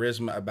this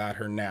charisma about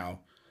her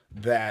now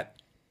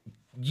that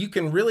you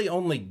can really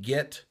only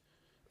get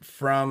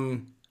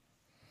from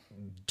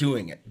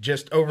doing it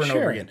just over and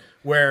over again,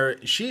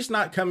 where she's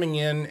not coming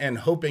in and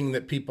hoping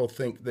that people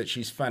think that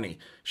she's funny.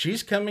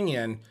 She's coming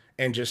in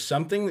and just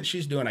something that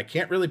she's doing. I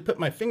can't really put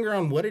my finger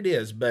on what it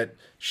is, but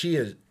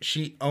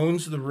she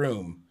owns the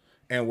room,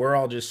 and we're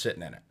all just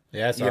sitting in it.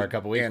 Yeah, I saw her a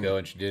couple weeks and- ago,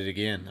 and she did it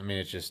again. I mean,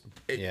 it's just,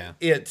 yeah.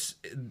 It's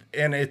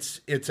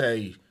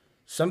a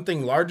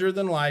something larger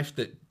than life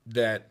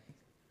that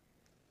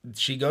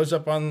she goes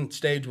up on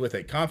stage with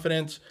a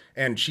confidence,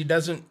 and she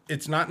doesn't.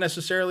 It's not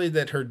necessarily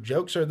that her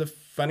jokes are the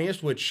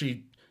funniest, which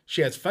she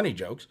has funny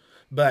jokes,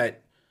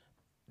 but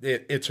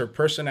it's her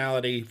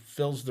personality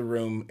fills the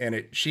room,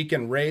 and she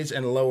can raise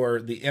and lower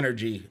the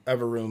energy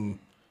of a room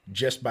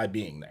just by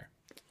being there.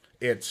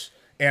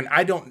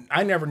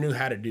 I never knew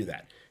how to do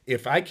that.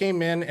 If I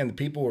came in and the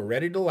people were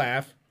ready to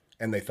laugh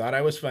and they thought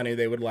I was funny,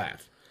 they would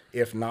laugh.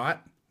 If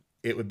not,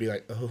 it would be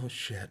like, oh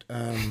shit,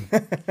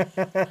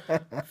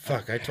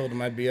 fuck, I told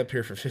them I'd be up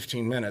here for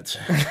 15 minutes.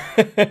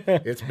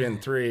 It's been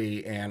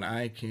 3 and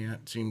I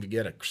can't seem to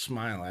get a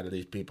smile out of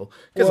these people.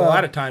 Because a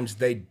lot of times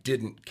they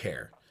didn't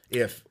care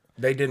if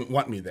they didn't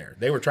want me there.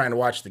 They were trying to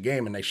watch the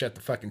game and they shut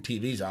the fucking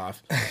TVs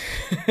off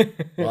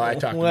while I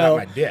talked about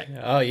my dick.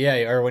 Oh,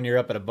 yeah, or when you're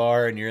up at a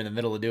bar and you're in the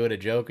middle of doing a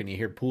joke and you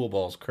hear pool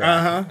balls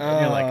crack.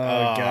 And you're like,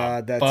 oh,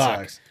 God, that fuck.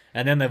 sucks.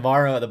 And then the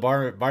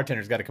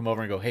bartender's got to come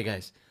over and go, hey,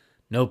 guys,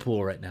 no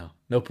pool right now.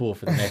 No pool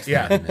for the next 90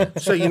 Yeah.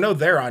 minutes. So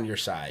they're on your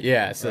side.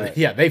 Yeah, so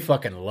yeah, they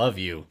fucking love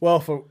you.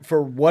 Well,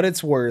 for what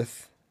it's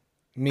worth,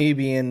 me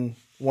being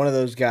one of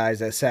those guys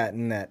that sat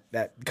in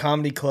that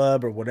comedy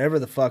club or whatever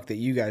the fuck that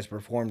you guys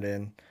performed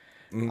in,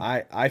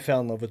 I fell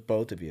in love with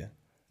both of you.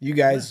 You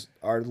guys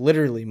are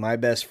literally my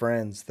best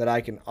friends that I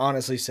can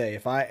honestly say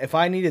if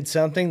I needed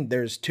something,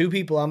 there's 2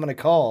 people I'm going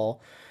to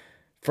call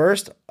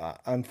First,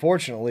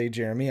 unfortunately,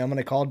 Jeremy, I'm going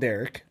to call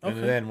Derek.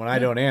 And then when I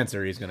don't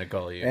answer, he's going to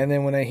call you. And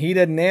then when he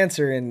doesn't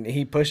answer and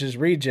he pushes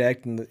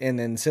reject and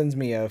then sends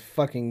me a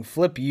fucking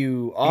flip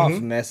you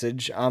off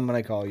message, I'm going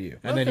to call you.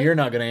 And then you're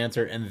not going to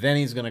answer, and then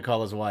he's going to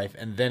call his wife,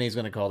 and then he's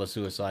going to call the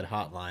suicide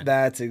hotline.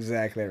 That's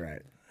exactly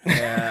right.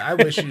 Yeah, I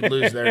wish you'd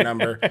lose their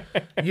number.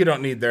 You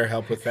don't need their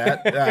help with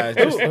that.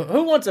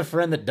 Who wants a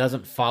friend that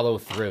doesn't follow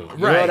through? You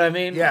know what I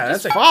mean? Yeah,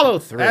 Just that's follow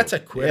through. That's a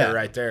quitter Yeah.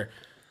 right there.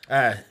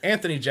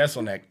 Anthony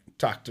Jeselnik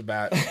talked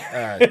about.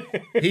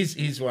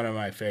 He's one of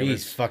my favorites.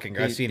 He's fucking.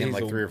 I've seen him he's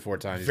like a 3 or 4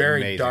 times. He's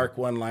very amazing. dark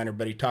one-liner,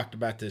 but he talked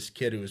about this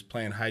kid who was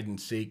playing hide and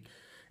seek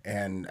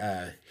and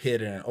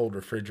hid in an old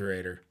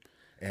refrigerator,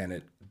 and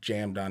it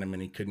jammed on him,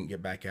 and he couldn't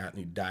get back out, and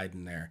he died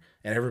in there,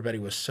 and everybody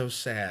was so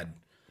sad.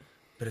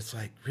 But it's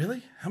like,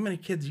 really? How many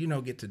kids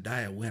get to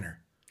die a winner?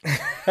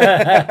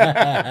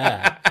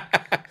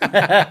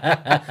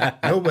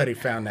 Nobody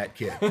found that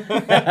kid.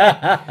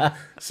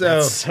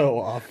 So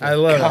awful. I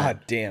love God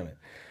damn it.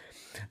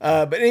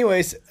 But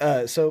anyways,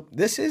 so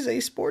this is a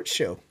sports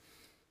show,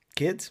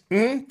 kids.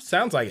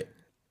 Sounds like it.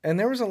 And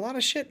there was a lot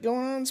of shit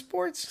going on in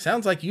sports.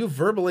 Sounds like you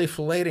verbally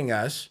filleting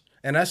us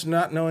and us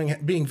not knowing,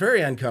 being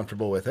very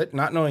uncomfortable with it,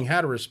 not knowing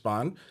how to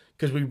respond,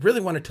 because we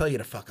really want to tell you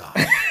to fuck off.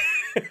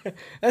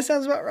 That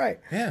sounds about right.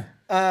 Yeah.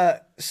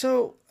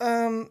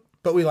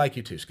 But we like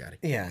you too, Scotty.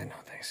 yeah, I know,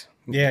 thanks.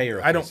 Yeah, you're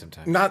right. I don't,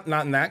 sometimes. not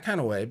in that kind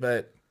of way,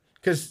 but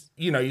because,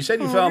 you said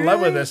you fell in love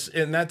with us,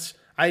 and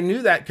I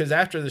knew that because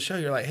after the show,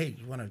 you're like, hey,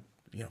 you want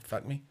to,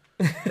 fuck me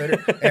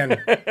later? And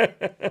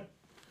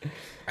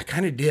I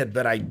kind of did,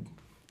 but I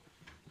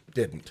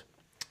didn't.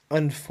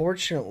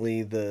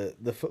 Unfortunately,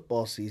 the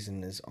football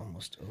season is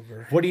almost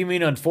over. What do you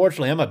mean,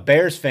 unfortunately? I'm a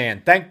Bears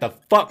fan. Thank the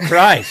fuck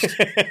Christ.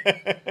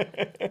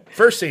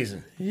 First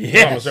season,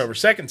 Yes. almost over.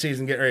 Second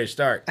season, getting ready to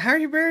start. How are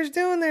your Bears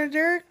doing there,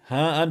 Derek?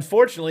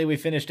 Unfortunately, we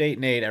finished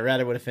 8-8. I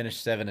rather would have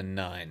finished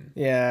 7-9.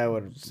 Yeah, I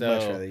would much So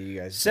rather you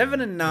guys.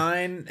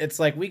 7-9, it's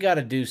like we got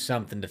to do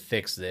something to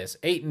fix this.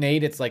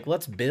 8-8, it's like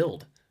let's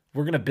build.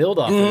 We're gonna build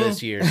off of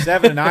this year.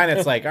 7-9,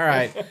 it's like all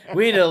right,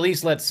 we need to at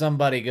least let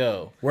somebody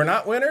go. We're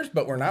not winners,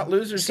 but we're not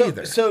losers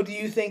either. So do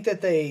you think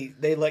that they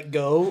let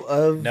go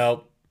of?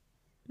 Nope,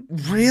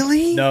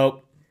 Really?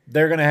 nope.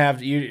 They're gonna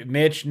have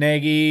Mitch,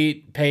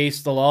 Nagy,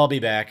 Pace. They'll all be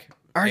back.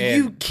 Are And-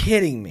 you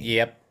kidding me?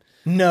 Yep.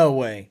 No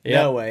way. Yep.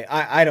 No way.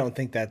 I don't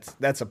think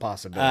that's a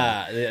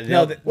possibility.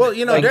 No,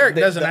 No, Derek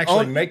the- doesn't the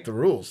actually own- make the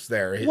rules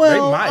there.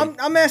 Well, they might.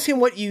 I'm asking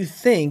what you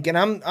think, and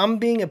I'm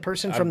being a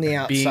person from the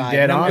outside. being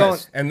dead and I'm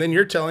honest. And then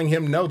you're telling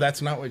him, no,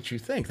 that's not what you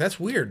think. That's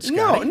weird,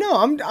 No, Scotty. no,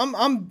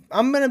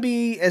 I'm gonna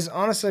be as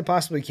honest as I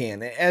possibly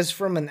can. As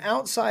from an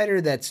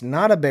outsider that's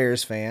not a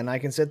Bears fan, I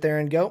can sit there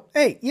and go,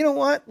 hey, you know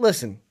what?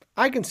 Listen,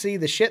 I can see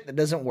the shit that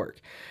doesn't work.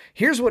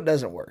 Here's what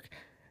doesn't work.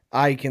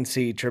 I can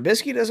see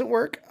Trubisky doesn't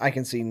work. I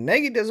can see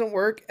Nagy doesn't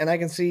work, and I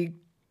can see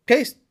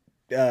Pace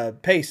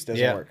doesn't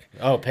yeah. work.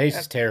 Oh, Pace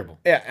is terrible.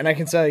 Yeah, and I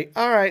can say,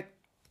 all right,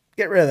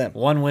 get rid of them.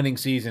 One winning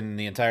season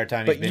the entire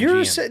time he's But been you're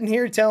GM. sitting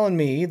here telling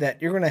me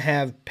that you're going to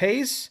have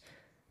Pace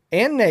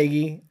and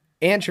Nagy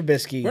and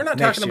Trubisky. We're not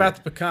next talking year.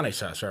 about the pecani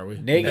sauce, are we?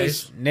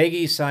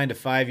 Nagy signed a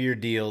 5-year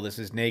deal. This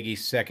is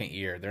Nagy's second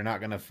year. They're not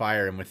going to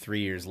fire him with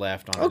 3 years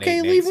left on. Okay,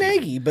 an 8-8 leave season.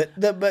 Nagy,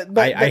 but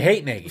I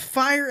hate Nagy.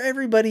 Fire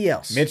everybody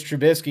else. Mitch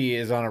Trubisky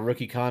is on a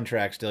rookie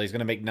contract still. He's going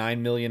to make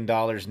 $9 million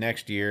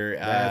next year.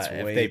 That's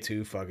if way they,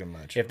 too fucking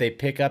much. If they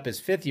pick up his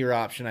 5th-year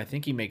option, I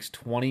think he makes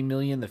 $20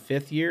 million the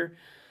 5th year.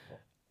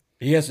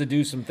 He has to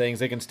do some things.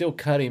 They can still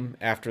cut him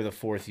after the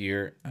 4th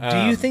year. Do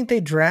you think they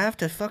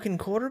draft a fucking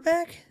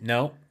quarterback?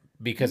 No,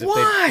 because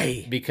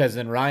Why? because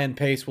then Ryan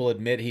Pace will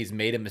admit he's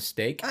made a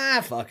mistake,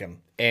 Ah, fuck him.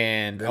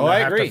 and Then I they'll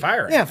have agree. to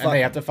fire him. Yeah, and fuck they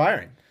him. have to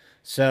fire him.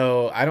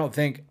 So I don't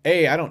think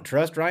I don't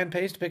trust Ryan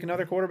Pace to pick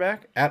another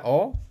quarterback at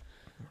all.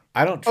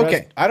 I don't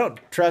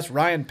trust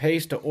Ryan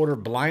Pace to order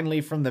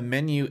blindly from the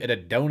menu at a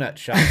donut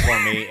shop for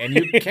me, and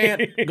you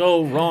can't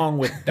go wrong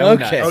with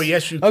donuts. Okay. Oh,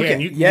 yes, you can. Okay,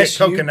 You can yes,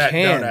 get you coconut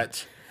can.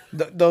 donuts.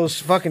 Those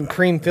fucking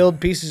cream-filled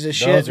pieces of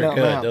shit. Those are no,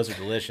 good. no. Those are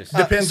delicious.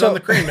 Depends so- on the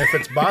cream. If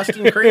it's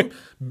Boston cream,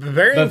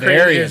 Bavarian cream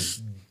Bavarian.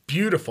 is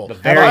beautiful.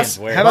 Bavarian's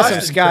How where- about some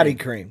Boston Scotty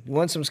cream? You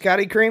want some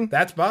Scotty cream?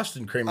 That's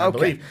Boston cream, I Okay,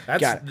 believe.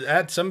 got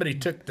That's somebody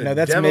took the No,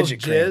 that's devil's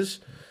midget cream. jizz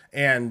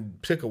and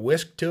took a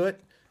whisk to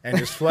it and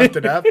just fluffed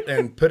it up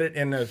and put it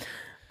in a.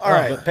 All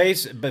right. But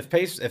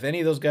Pace, if any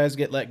of those guys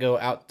get let go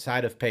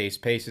outside of Pace,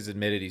 Pace has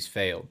admitted he's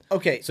failed.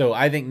 Okay. So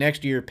I think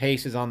next year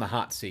Pace is on the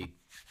hot seat,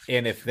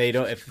 and if they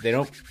don't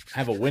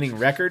have a winning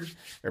record,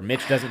 or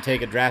Mitch doesn't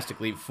take a drastic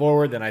leap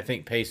forward, then I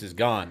think Pace is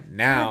gone.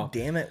 Now, God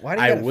damn it! Why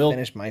do you gotta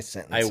finish my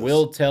sentence? I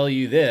will tell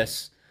you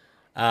this: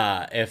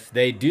 if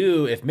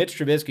Mitch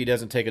Trubisky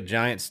doesn't take a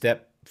giant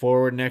step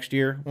forward next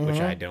year, which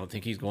I don't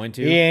think he's going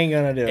to, He ain't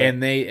gonna do it.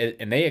 and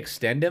they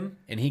extend him,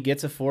 and he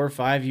gets a 4 or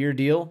 5 year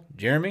deal,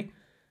 Jeremy.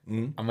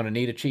 I'm gonna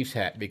need a Chiefs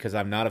hat because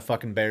I'm not a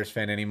fucking Bears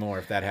fan anymore.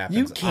 If that happens,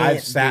 You can't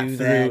I've sat do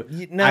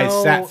through. that. I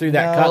sat through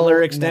that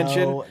Cutler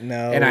extension,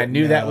 and I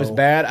knew that was no.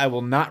 bad. I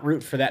will not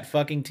root for that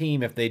fucking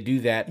team if they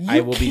do that. I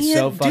You will be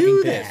so can't fucking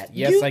do pissed. that.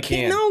 Yes, You I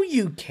can. No,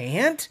 you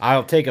can't.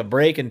 I'll take a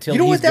break until You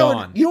know he's what that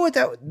gone. would? You know what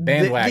that?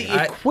 Bandwagon.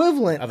 The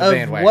equivalent of a of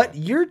bandwagon. what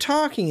you're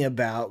talking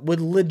about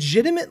would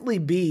legitimately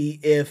be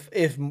if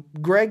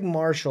Greg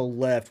Marshall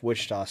left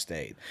Wichita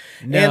State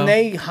No. and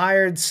they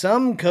hired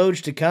some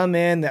coach to come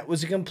in that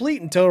was a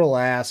complete and total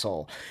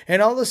asshole,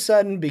 and all of a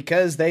sudden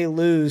because they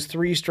lose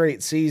 3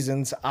 straight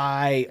seasons,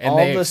 And all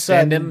they of a extend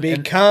sudden him and-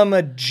 become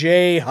a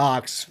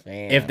Jayhawks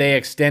fan. If they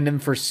extend him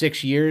for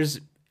 6 years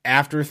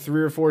after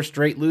 3 or 4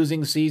 straight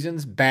losing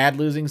seasons, bad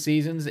losing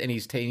seasons, and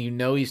he's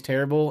he's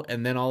terrible,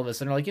 and then all of a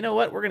sudden they're like, you know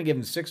what, we're gonna give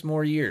him 6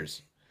 more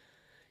years.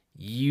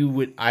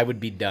 I would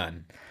be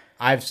done.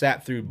 I've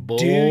sat through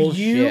bullshit.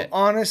 Do you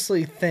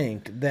honestly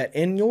think that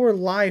in your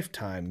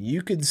lifetime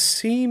you could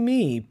see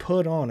me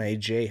put on a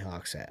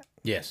Jayhawks hat?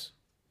 Yes.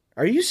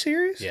 Are you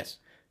serious? Yes.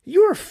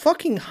 You are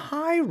fucking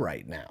high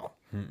right now.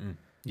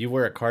 You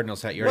wear a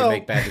Cardinals hat, you already Well-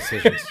 make bad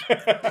decisions.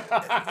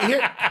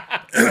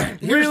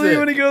 Really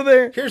want to go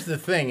there? Here's the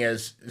thing: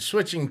 is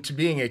switching to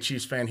being a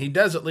Chiefs fan, he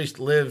does at least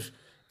live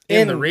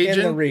in the region.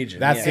 In the region.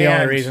 That's yeah. the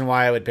only And- reason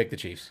why I would pick the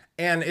Chiefs.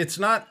 and it's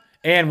not.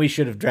 And we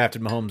should have drafted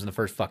Mahomes in the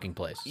first fucking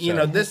place. You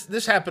know,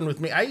 this happened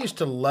with me. I used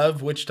to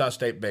love Wichita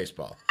State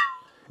baseball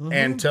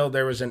until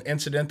there was an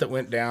incident that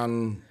went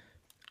down.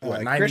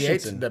 What, 98,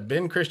 Christensen. the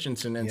Ben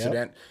Christensen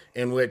incident,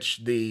 in which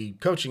the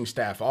coaching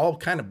staff all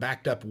kind of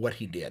backed up what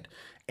he did.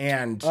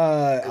 And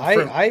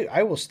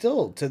I will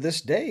still to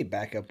this day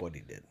back up what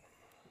he did.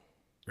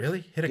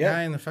 really hit a Yeah.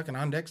 guy in the fucking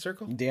on deck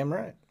circle. Damn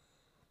right.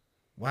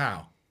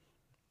 Wow.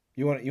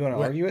 You want to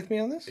argue with me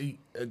on this?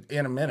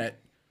 In a minute,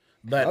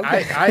 but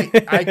Okay.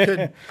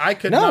 I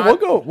could No,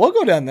 not. we'll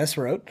go down this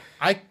road.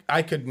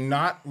 I could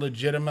not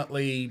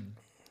legitimately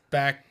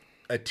back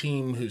a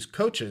team whose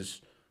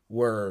coaches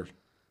were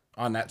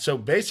on that. So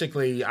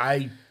basically,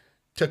 I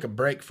took a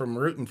break from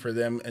rooting for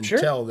them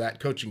until that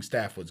coaching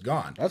staff was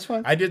gone. That's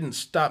fine. I didn't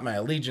stop my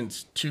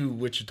allegiance to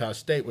Wichita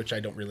State, which I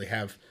don't really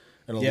have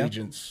an Yeah.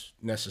 allegiance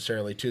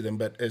necessarily to them.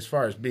 But as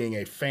far as being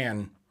a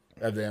fan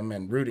of them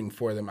and rooting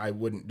for them, I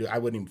wouldn't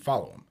even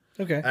follow them.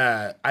 Okay.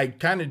 I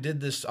kind of did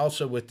this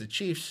also with the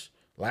Chiefs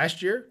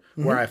last year,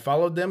 Mm-hmm. where I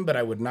followed them, but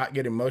I would not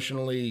get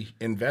emotionally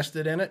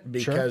invested in it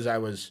because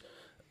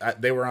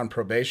they were on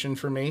probation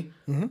for me,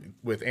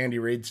 with Andy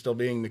Reid still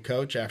being the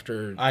coach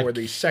for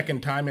the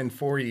second time in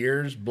 4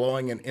 years,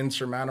 blowing an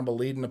insurmountable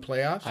lead in the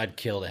playoffs. I'd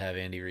kill to have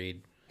Andy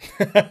Reid.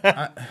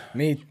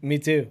 Me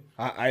too.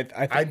 I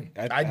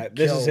think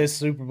this is his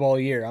Super Bowl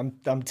year.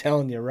 I'm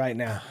telling you right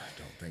now. I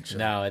don't think so.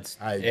 No, it's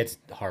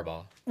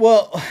Harbaugh.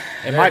 Well,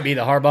 It might be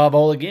the Harbaugh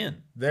Bowl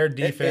again. Their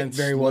defense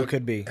very well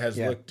could be, has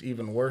yeah. looked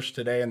even worse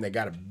today, and they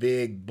got a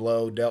big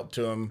blow dealt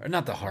to them. Or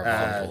not the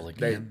Harbaugh Bowl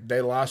again.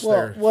 They lost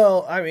their.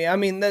 well, I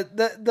mean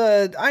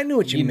the I knew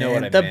what you, You know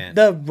meant. what I meant.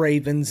 The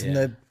Ravens and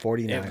the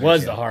 49ers. It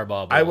was the Harbaugh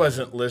Bowl. I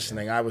wasn't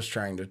listening. I was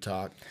trying to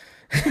talk.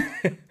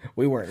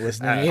 We weren't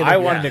listening either. I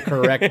wanted to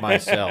correct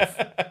myself.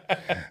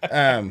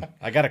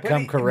 I got to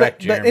come correct,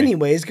 but Jeremy.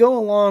 anyways, go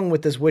along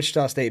with this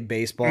Wichita State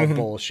baseball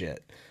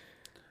bullshit.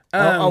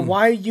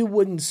 Why you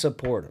wouldn't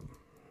support him?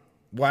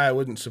 Why I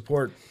wouldn't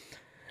support.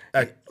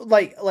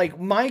 Like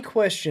my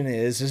question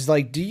is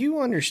like, do you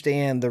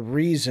understand the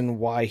reason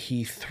why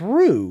he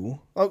threw?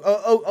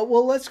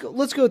 Well, let's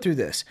go through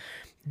this.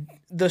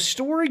 The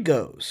story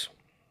goes,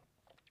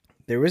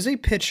 there was a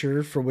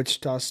pitcher for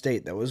Wichita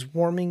State that was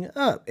warming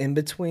up in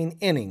between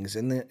innings,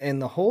 and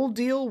the whole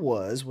deal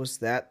was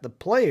that the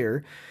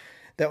player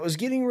that was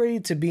getting ready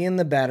to be in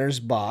the batter's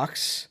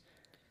box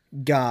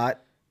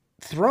got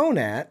thrown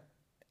at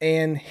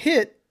and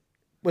hit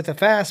with a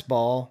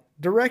fastball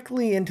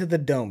directly into the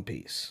dome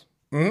piece.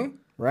 Mm-hmm.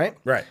 Right?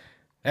 Right.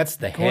 That's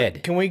the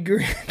head. Can we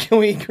agree? Can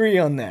we agree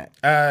on that?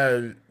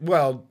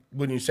 Well,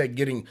 when you say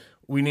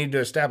we need to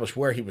establish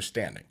where he was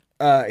standing.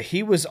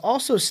 He was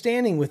also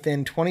standing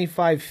within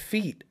 25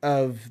 feet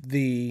of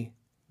the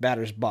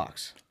batter's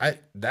box.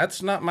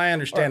 That's not my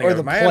understanding. Or of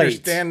the it. My plate.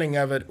 understanding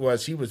of it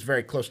was he was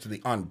very close to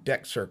the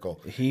on-deck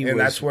circle, He that's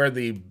was- where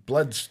the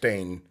blood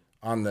stain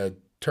on the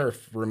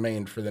turf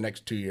remained for the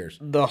next 2 years.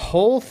 The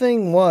whole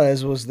thing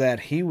was that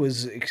he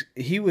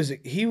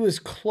was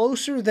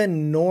closer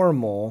than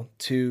normal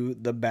to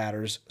the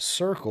batter's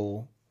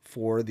circle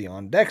for the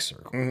on-deck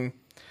circle. Mm-hmm.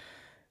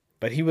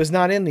 But he was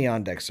not in the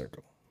on-deck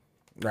circle.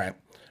 Right.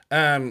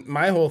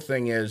 My whole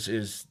thing is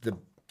the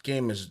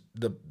game is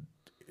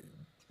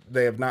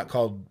they have not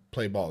called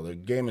play ball. The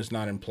game is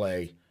not in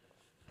play.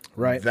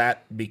 Right.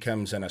 That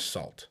becomes an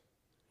assault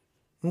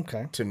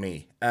Okay. to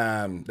me.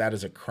 That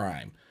is a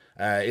crime.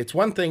 It's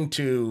one thing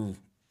to,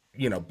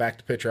 back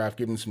the pitcher off,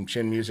 give him some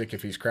chin music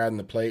if he's crowding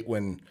the plate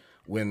when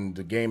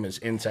the game is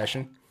in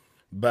session,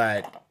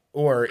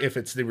 or if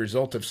it's the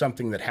result of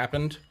something that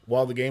happened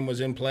while the game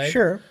was in play.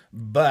 Sure.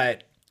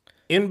 But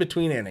in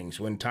between innings,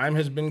 when time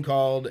has been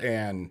called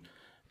and,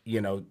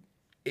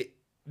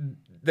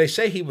 they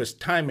say he was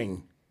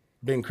timing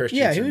Ben Christensen's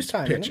Yeah, he was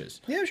timing him.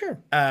 pitches. Yeah, sure.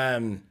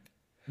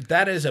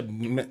 That is a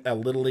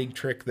little league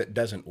trick that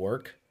doesn't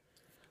work,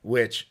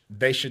 which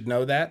they should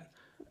know that.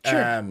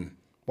 Sure.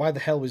 Why the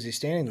hell was he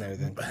standing there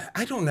then?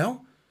 I don't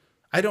know.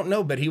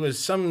 But he was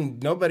some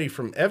nobody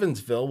from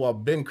Evansville while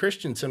Ben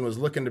Christensen was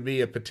looking to be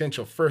a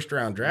potential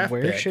first-round draft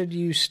Where pick. should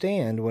you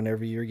stand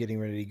whenever you're getting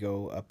ready to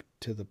go up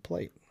to the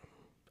plate?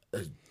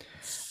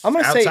 I'm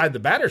gonna say outside the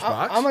batter's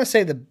box. I'm gonna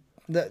say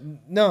I'm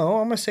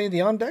gonna say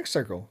the on deck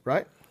circle,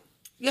 right?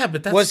 Yeah,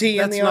 but that's Was he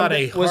that's in the not on,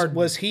 a hard.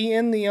 was he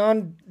in the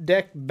on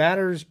deck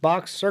batter's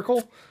box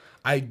circle?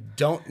 I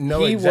don't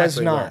know He exactly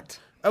was not.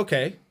 where.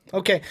 Okay.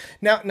 Okay.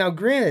 Now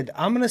granted,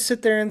 I'm going to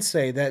sit there and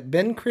say that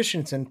Ben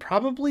Christensen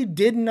probably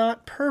did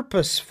not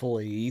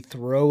purposefully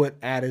throw it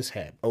at his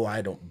head. Oh,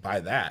 I don't buy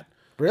that.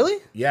 Really?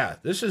 Yeah,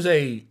 this is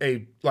a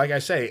like I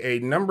say, a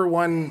number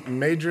one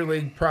major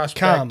league prospect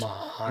Come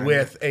on.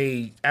 with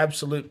a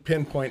absolute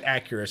pinpoint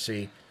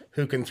accuracy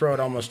who can throw it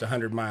almost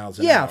 100 miles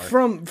an Yeah, hour.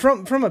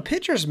 from a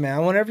pitcher's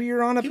mound, whenever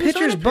you're on a He was on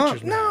pitcher's a bump.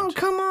 pitcher's No, mound.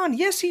 come on.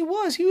 Yes, he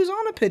was. He was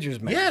on a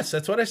pitcher's mound. Yes,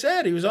 that's what I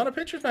said. He was on a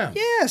pitcher's mound.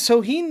 Yeah, so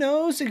he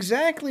knows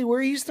exactly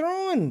where he's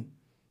throwing.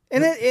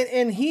 And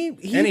he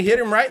And he hit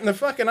him right in the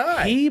fucking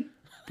eye.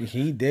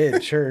 he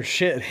did sure as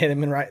shit hit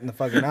him right in the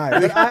fucking eye.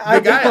 But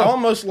The guy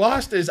almost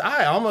lost his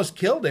eye, almost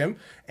killed him,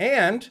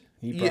 and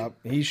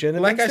he shouldn't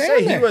have like been I say,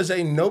 standing there. he was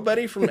a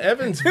nobody from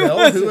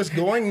Evansville who was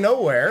going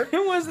nowhere.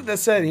 Who was it that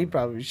said he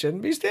probably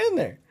shouldn't be standing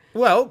there?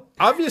 Well,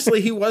 obviously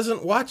he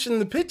wasn't watching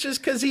the pitches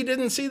because he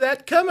didn't see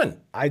that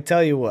coming. I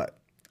tell you what.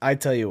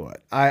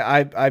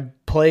 I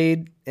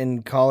played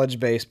in college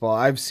baseball.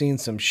 I've seen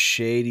some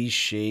shady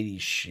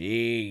shit.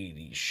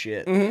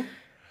 Mm-hmm.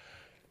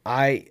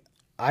 I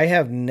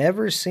have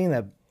never seen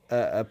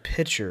a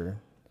pitcher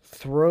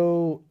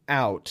throw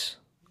out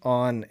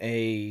on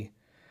a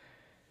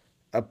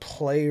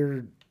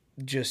player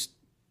just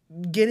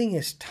getting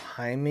his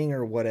timing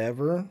or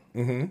whatever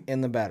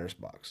in the batter's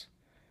box.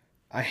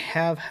 I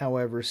have,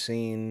 however,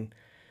 seen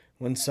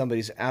when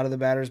somebody's out of the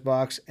batter's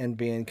box and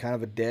being kind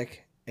of a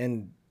dick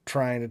and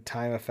trying to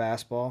time a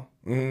fastball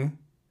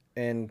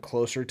and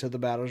closer to the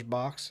batter's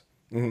box.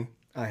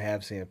 I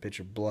have seen a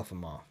pitcher bluff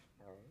him off.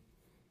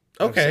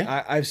 Okay.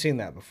 I've seen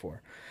that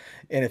before.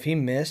 And if he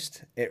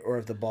missed it, or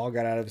if the ball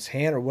got out of his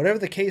hand, or whatever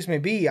the case may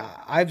be,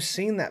 I've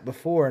seen that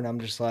before, and I'm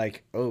just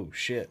like, oh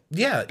shit.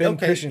 Yeah, Ben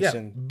okay,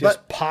 Christensen yeah, just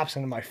but- pops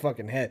into my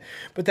fucking head.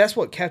 But that's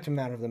what kept him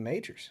out of the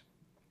majors.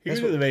 He was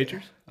in the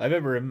majors. I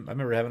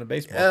remember having a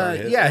baseball card.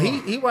 of his. Yeah,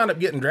 he wound up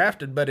getting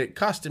drafted, but it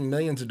cost him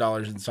millions of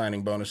dollars in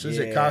signing bonuses.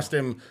 It Yeah. cost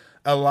him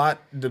a lot.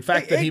 The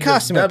fact that It he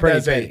cost was him a dubbed pretty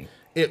as penny.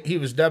 he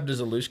was dubbed as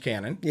a loose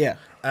cannon. Yeah.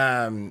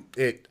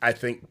 It I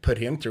think put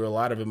him through a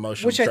lot of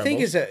emotional Which I think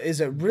troubles. is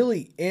a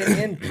really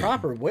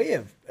improper way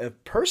of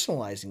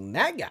personalizing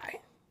that guy.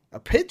 A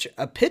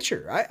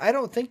pitcher. I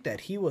don't think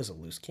that he was a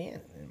loose cannon,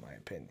 in my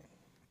opinion.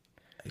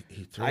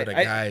 He threw at a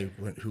guy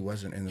who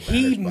wasn't in the batter's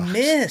He box.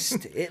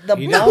 missed. No,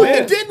 he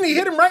didn't. He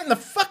hit him right in the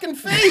fucking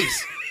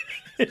face.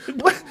 He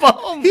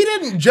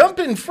didn't jump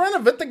in front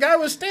of it. The guy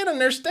was standing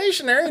there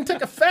stationary and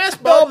took a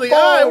fastball to the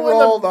eye. ball when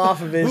rolled the,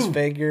 off of his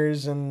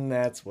fingers, and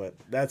that's where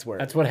That's what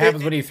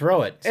happens when you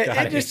throw it. it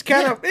Scotty. just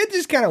kind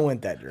of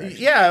went that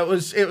direction. Yeah, it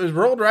was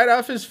rolled right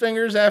off his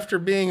fingers after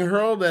being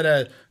hurled at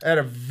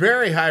a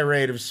very high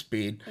rate of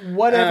speed.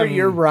 Whatever,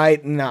 you're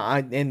right,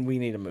 and we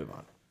need to move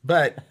on.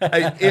 But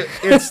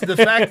it's the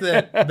fact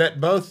that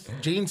both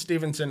Gene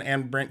Stevenson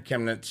and Brent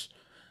Chemnitz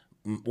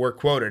were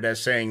quoted as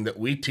saying that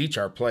we teach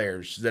our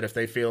players that if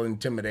they feel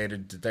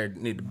intimidated, that they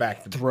need to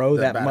Throw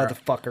the that batter.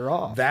 motherfucker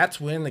off. That's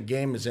when the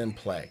game is in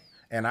play.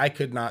 And I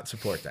could not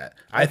support that.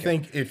 I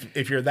think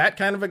if you're that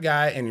kind of a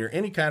guy and you're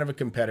any kind of a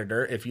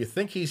competitor, if you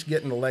think he's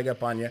getting a leg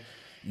up on you,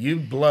 you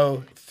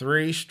blow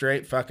 3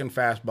 straight fucking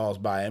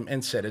fastballs by him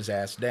and sit his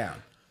ass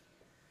down.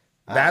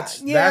 I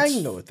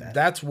can go with that.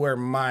 That's where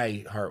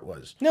my heart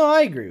was. No,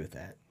 I agree with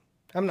that.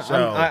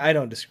 I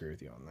don't disagree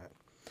with you on that.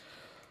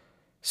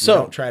 So So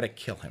don't try to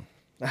kill him.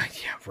 yeah,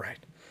 right.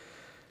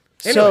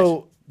 Anyways,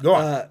 So go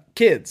on.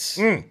 kids,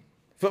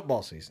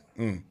 football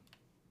season.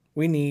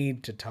 We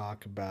need to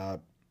talk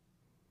about,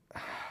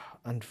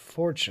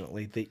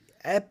 unfortunately, the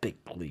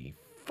epically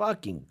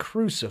fucking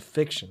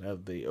crucifixion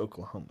of the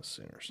Oklahoma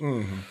Sooners.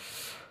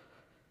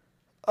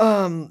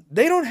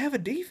 They don't have a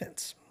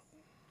defense.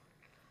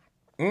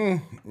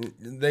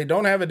 They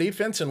don't have a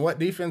defense, and what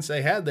defense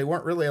they had, they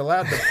weren't really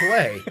allowed to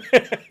play.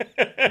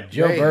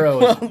 Joe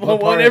Burrow. Is, Well,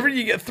 whenever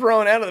you get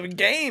thrown out of the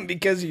game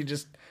because you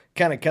just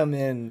kind of come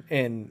in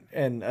and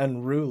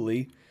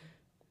unruly.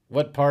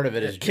 what part of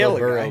it is Kill Joe a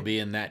Burrow guy.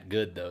 being that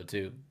good though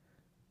too?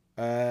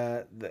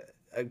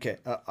 Okay,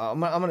 I'm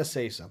going to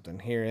say something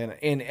here,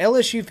 and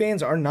LSU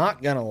fans are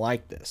not going to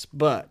like this,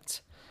 but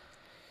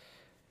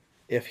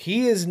if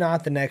he is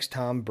not the next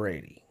Tom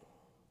Brady,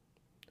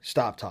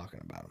 stop talking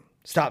about him.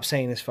 Stop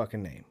saying his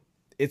fucking name.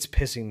 It's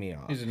pissing me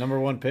off. He's the number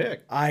 1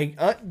 pick.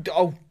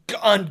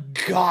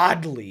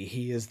 Ungodly,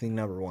 he is the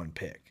number 1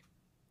 pick.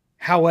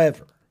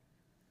 However,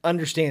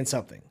 understand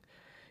something.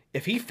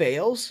 If he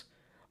fails,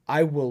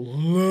 I will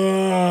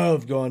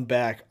love going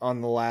back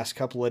on the last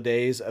couple of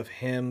days of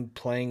him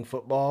playing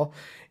football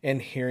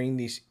and hearing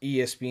these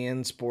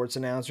ESPN sports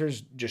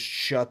announcers just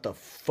shut the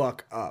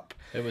fuck up.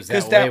 It was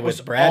that way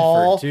with Bradford,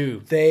 all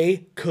too.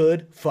 They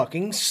could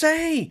fucking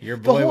say Your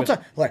the boy whole was-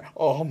 time. Like,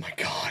 oh my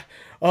God.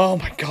 Oh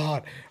my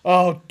God.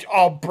 Oh,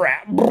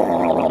 Brad.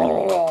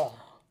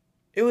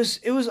 It was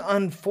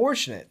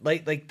unfortunate.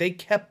 Like they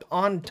kept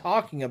on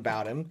talking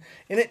about him,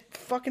 and it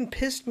fucking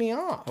pissed me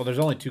off. Well, there's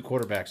only 2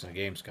 quarterbacks in a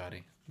game,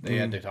 Scotty. They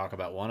had to talk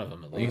about one of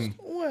them at least.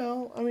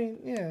 Well, I mean,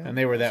 yeah. And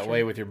they were that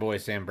way with your boy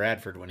Sam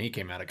Bradford when he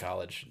came out of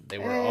college. They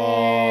were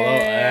all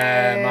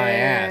my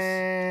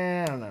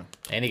ass. I don't know.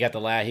 And he got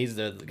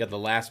got the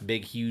last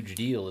big huge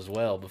deal as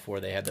well before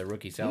they had the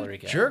rookie salary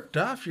cap. Jerked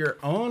off your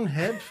own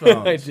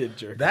headphones. I did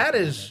jerk That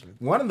is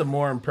one of the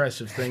more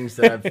impressive things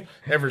that I've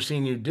ever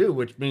seen you do,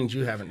 which means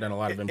you haven't done a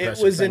lot of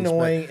impressive It was things. but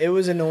annoying. It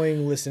was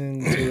annoying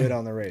listening to it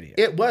on the radio.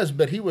 It was,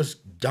 but he was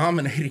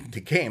dominating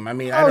the game. I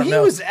mean, I don't he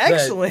know. was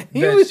excellent.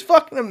 He The- was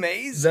fucking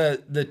amazing.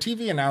 the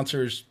TV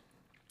announcers,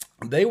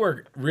 they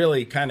were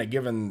really kind of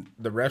giving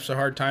the refs a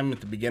hard time at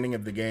the beginning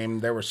of the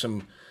game. There were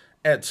some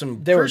They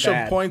were crucial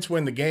bad. points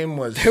when the game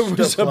was There still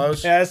was a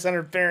close. pass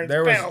interference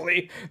There was-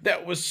 penalty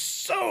that was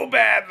so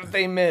bad that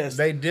they missed.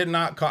 They did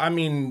not call. I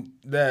mean,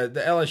 the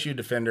LSU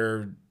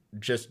defender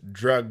just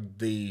drugged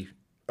the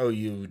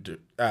OU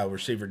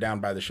receiver down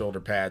by the shoulder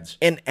pads.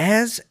 And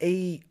as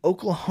a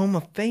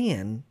Oklahoma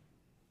fan,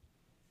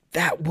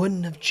 that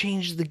wouldn't have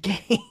changed the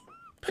game.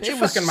 Put your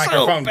It was fucking so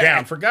microphone bad.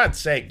 down, for God's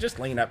sake. Just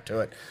lean up to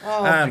it.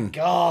 Oh my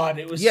God,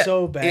 it was Yeah,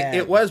 so bad.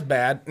 It was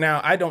bad.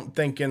 Now, I don't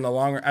think in the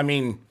long run, I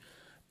mean,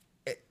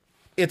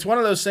 it's one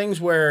of those things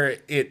where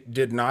it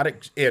did not,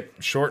 it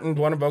shortened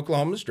one of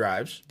Oklahoma's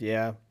drives.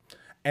 Yeah.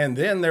 And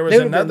then there was They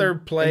would've another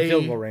been play. in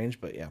field goal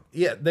range, but yeah.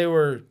 Yeah, they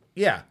were,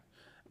 yeah.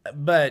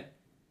 But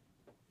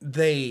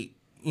they,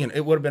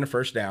 it would have been a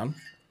first down.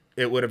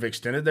 It would have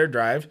extended their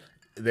drive.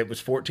 It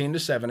was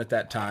 14-7 at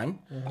that time.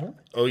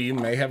 OU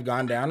may have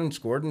gone down and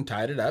scored and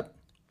tied it up.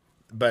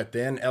 But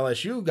then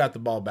LSU got the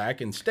ball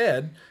back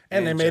instead,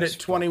 and they made it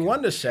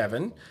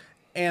 21-7.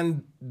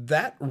 And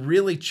that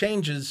really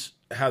changes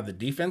how the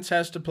defense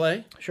has to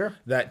play. Sure.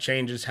 That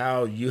changes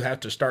how you have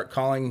to start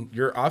calling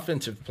your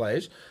offensive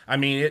plays. I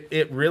mean,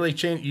 it really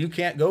changed. You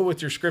can't go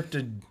with your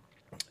scripted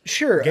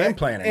Sure. game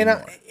plan and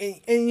anymore.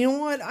 And you know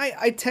what?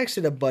 I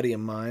texted a buddy of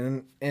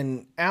mine,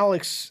 and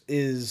Alex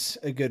is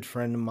a good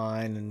friend of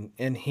mine,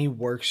 and he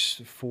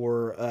works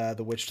for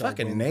the Wichita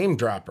Fucking Wind. name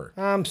dropper.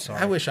 I'm sorry.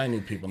 I wish I knew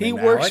people He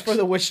named works Alex. for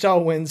the Wichita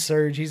Wind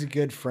Surge. He's a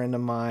good friend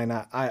of mine.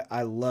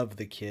 I love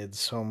the kid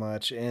so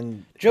much.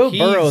 And Joe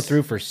he's- Burrow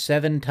threw for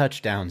 7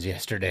 touchdowns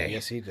yesterday.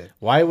 Yes, he did.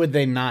 Why would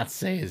they not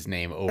say his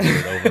name over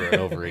and over and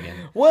over again?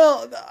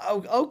 Well,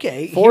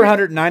 okay.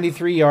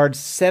 493 yards,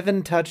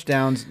 7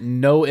 touchdowns,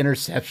 no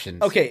interceptions.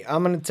 Okay,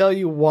 I'm going to tell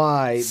you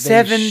why. they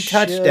 7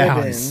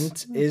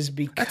 touchdowns. shouldn't Is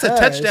because That's a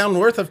touchdown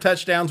worth of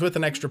touchdowns with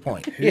an extra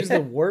point. Who's the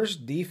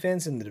worst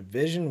defense in the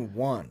Division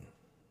I?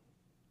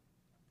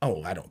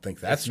 Oh, I don't think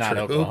that's It's not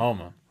true.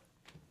 Oklahoma.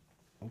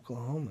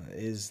 Oklahoma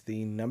is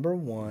the number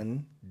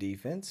 1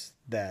 defense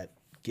that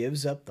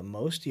gives up the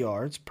most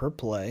yards per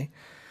play.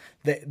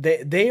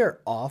 They are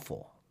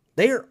awful.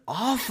 They are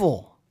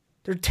awful.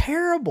 They're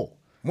terrible.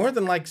 More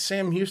than like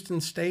Sam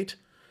Houston State,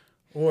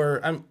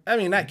 or I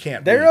mean that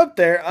can't. They're be. up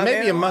there. I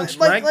Maybe mean, amongst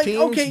ranked teams,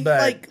 okay,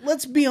 but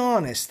let's be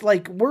honest.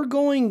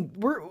 Oklahoma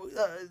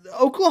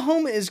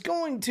is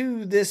going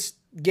to this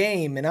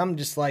game, and I'm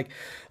just like,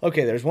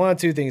 okay, there's one of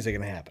 2 things that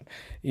can happen.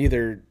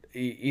 Either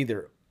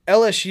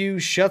LSU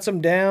shuts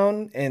them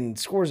down and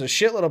scores a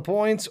shitload of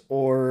points,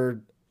 or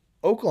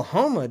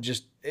Oklahoma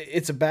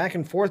it's a back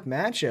and forth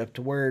matchup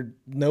to where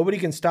nobody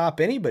can stop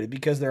anybody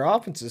because their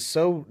offense is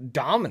so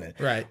dominant.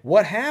 Right.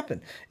 What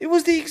happened? It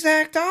was the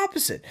exact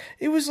opposite.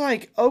 It was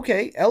like,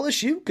 okay,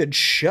 LSU could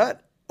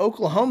shut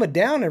Oklahoma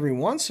down every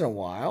once in a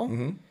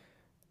while,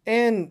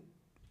 and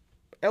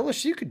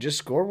LSU could just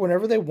score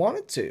whenever they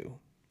wanted to.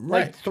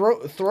 Right.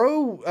 Like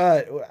throw.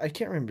 I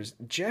can't remember.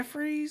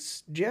 Jeffrey.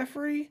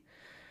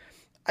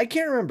 I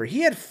can't remember. He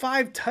had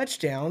 5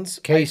 touchdowns.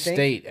 I think.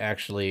 K-State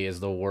actually is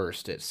the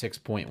worst at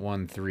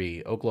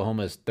 6.13.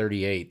 Oklahoma is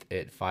 38th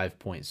at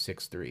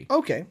 5.63.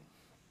 Okay,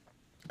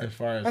 as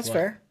far as that's what?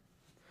 fair.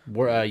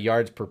 We're,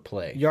 yards per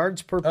play.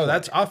 Yards per play. Oh,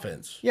 that's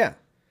offense. Yeah.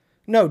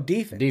 No,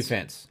 defense.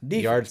 Defense.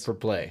 Yards per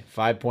play.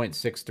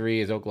 5.63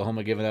 is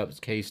Oklahoma giving up.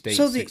 K-State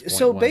So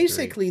 6.13.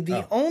 basically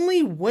the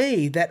only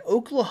way that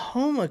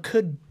Oklahoma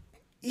could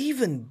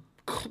even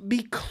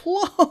be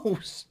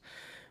close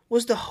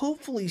was to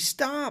hopefully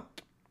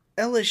stop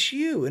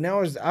LSU. And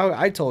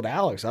I told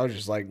Alex, I was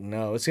just like,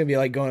 no, it's gonna be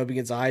like going up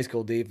against a high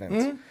school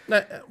defense.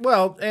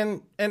 Well,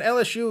 and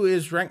LSU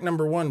is ranked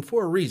number 1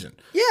 for a reason.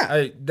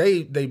 Yeah.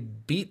 They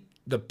beat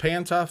the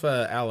pants off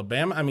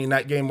Alabama. I mean,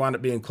 that game wound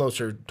up being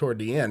closer toward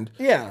the end.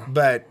 Yeah.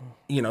 But,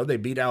 they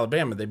beat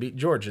Alabama. They beat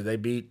Georgia. They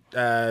beat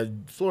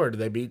Florida.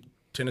 They beat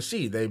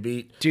Tennessee. They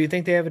beat... Do you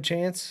think they have a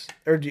chance,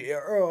 or do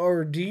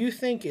you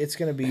think it's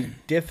going to be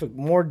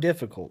more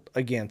difficult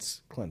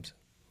against Clemson?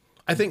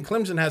 I think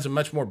Clemson has a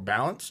much more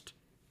balanced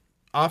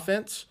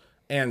offense,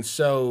 and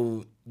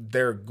so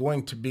they're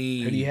going to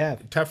be Who do you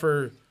have?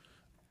 tougher.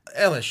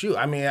 LSU.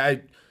 I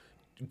mean,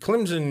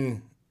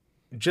 Clemson,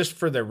 just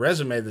for their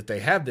resume that they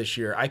have this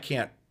year, I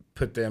can't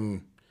put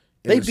them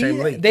in the same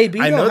league. They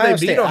beat I know Ohio they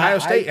beat State. Ohio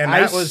State, and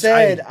that was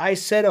I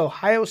said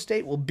Ohio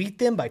State will beat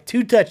them by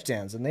 2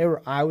 touchdowns, and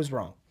I was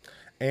wrong.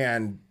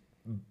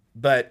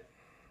 But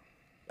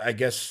I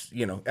guess,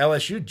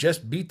 LSU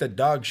just beat the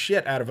dog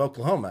shit out of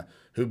Oklahoma,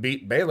 who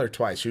beat Baylor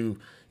twice, who,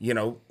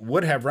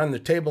 would have run the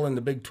table in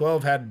the Big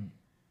 12 had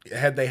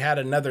they had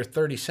another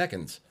 30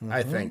 seconds,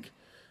 I think.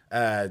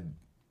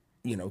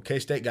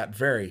 K-State got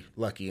very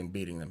lucky in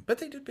beating them, but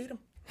they did beat them.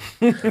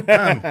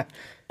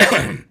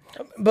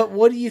 But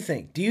what do you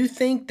think? Do you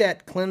think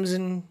that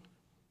Clemson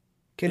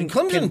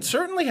Clemson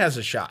certainly has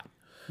a shot.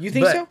 You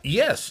think so?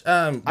 Yes.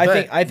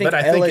 I think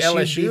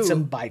LSU beats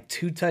them by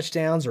 2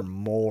 touchdowns or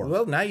more.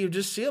 Well, now you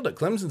just sealed it.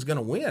 Clemson's going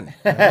to win.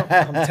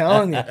 I'm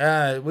telling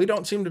you. We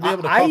don't seem to be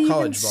able to call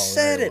college ball.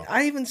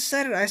 I even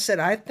said it. I said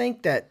I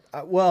think that.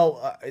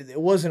 It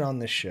wasn't on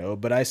the show,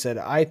 but I said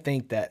I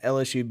think that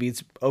LSU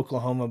beats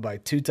Oklahoma by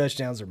 2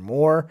 touchdowns or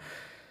more.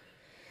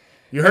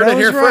 You heard it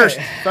here first,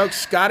 folks.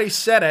 Scotty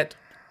said it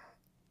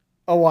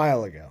a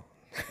while ago.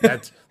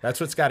 That's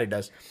what Scotty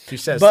does. She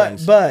says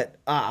things. But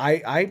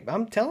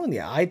I'm telling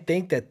you, I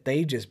think that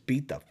they just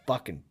beat the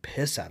fucking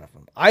piss out of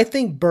them. I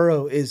think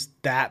Burrow is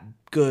that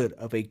good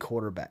of a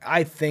quarterback.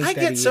 I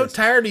get so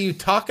tired of you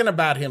talking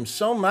about him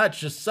so much,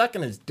 just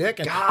sucking his dick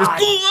and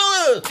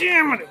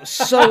damn it, it was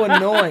so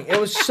annoying. It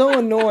was so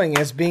annoying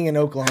as being an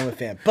Oklahoma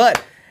fan.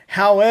 But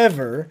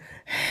however,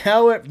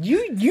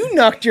 you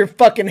knocked your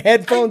fucking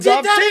headphones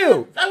off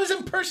too. I was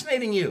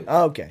impersonating you.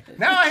 Okay.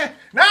 Now I have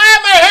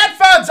my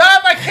headphones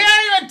off. I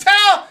can't even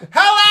tell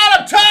how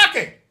loud I'm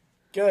talking.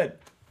 Good.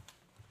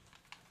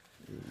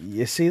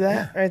 You see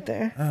that right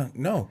there?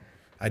 No,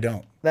 I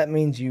don't. That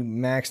means you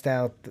maxed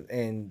out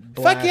and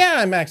Fuck yeah,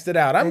 I maxed it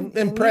out. I'm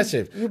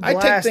impressive. I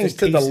take things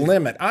to the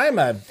limit. I'm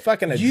a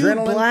fucking adrenaline You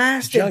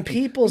blasted junkie.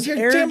 people's You're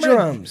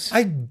eardrums.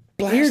 I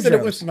blasted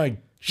it with my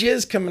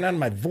jizz coming out of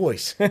my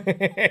voice.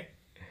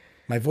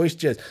 My voice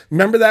jizz.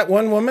 Remember that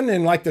one woman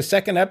in like the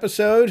second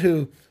episode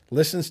who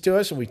listens to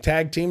us and we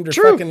tag teamed her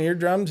fucking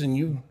eardrums and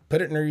you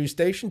put it in her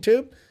Eustachian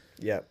tube?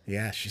 Yep.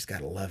 Yeah, she's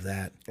got to love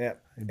that.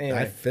 Yep. I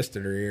Anyway.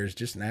 fisted her ears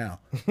just now.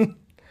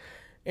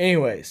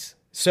 Anyways,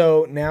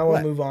 so now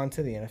we'll move on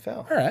to the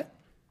NFL. All right.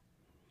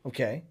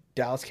 Okay.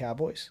 Dallas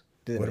Cowboys.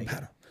 What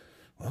about them?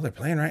 Well, they're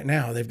playing right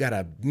now. They've got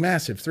a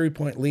massive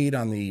 3-point lead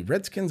on the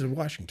Redskins of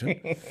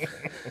Washington,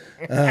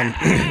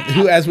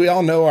 who, as we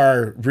all know,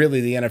 are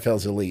really the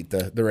NFL's elite.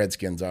 The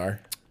Redskins are.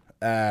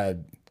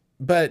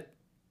 But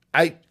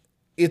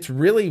it's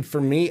really,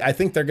 for me, I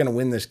think they're going to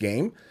win this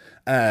game.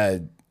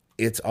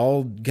 It's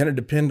all going to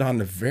depend on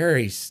the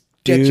very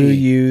sketchy Do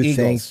you Eagles.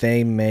 think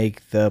they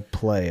make the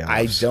playoffs?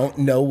 I don't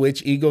know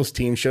which Eagles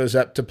team shows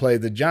up to play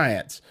the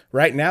Giants.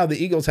 Right now, the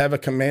Eagles have a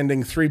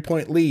commanding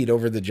 3-point lead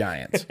over the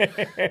Giants.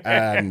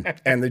 And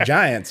the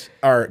Giants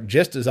are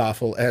just as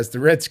awful as the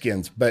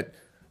Redskins. But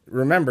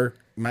remember,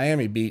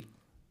 Miami beat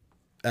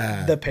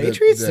the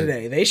Patriots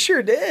today. They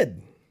sure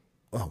did.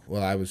 Oh,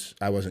 well, I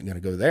wasn't going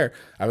to go there.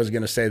 I was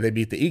going to say they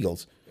beat the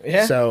Eagles.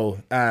 Yeah. So,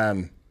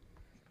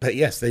 but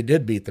yes, they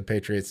did beat the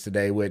Patriots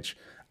today, which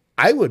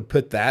I would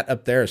put that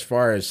up there as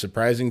far as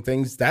surprising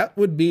things. That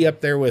would be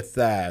up there with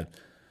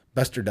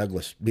Buster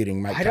Douglas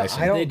beating Mike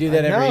Tyson. They do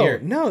that every year.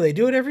 No, they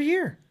do it every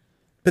year.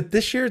 But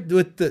this year,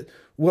 with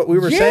what we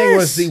were saying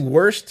was the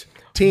worst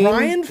team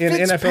Ryan in NFL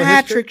history.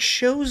 Fitzpatrick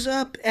shows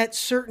up at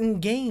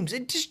certain games.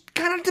 It just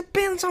kind of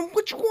depends on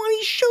which one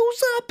he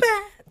shows up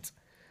at.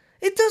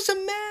 It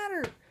doesn't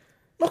matter.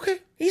 Okay.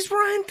 He's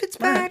Ryan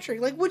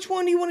Fitzpatrick. Like, which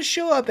one do you want to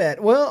show up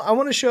at? Well, I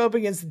want to show up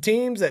against the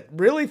teams that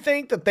really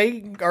think that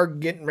they are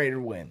getting ready to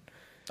win.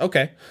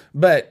 Okay.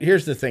 But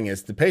here's the thing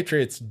is the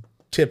Patriots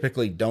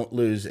typically don't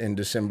lose in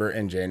December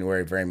and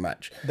January very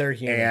much. They're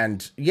human.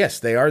 And yes,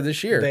 they are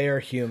this year. They are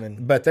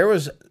human. But there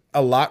was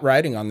a lot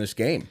riding on this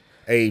game.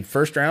 A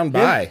first-round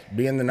bye,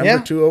 being the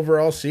number 2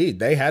 overall seed.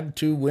 They had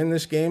to win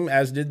this game,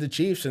 as did the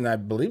Chiefs, and I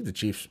believe the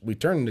Chiefs, we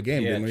turned the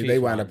game, didn't we? They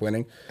wound up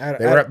winning.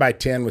 They were up by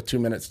 10 with 2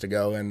 minutes to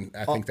go, and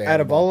I think they had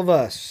Out of all of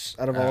us,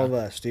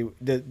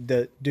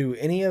 do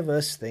any of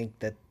us think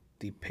that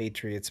the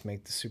Patriots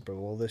make the Super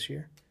Bowl this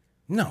year?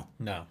 No.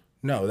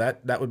 No,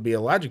 that would be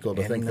illogical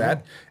to think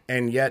that,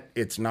 and yet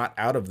it's not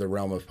out of the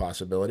realm of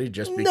possibility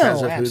just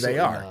because of who they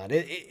are. Not.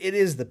 It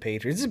is the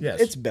Patriots.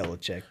 Yes. It's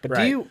Belichick. But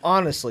Right. do you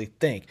honestly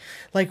think,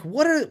 like,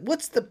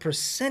 what's the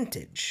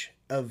percentage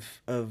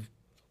of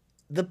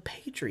the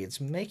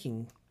Patriots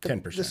making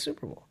 10%. the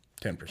Super Bowl?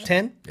 10%.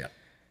 10? Yeah.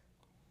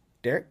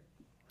 Derek?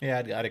 Yeah,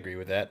 I'd agree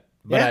with that.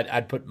 But Yeah.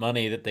 I'd put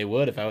money that they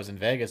would if I was in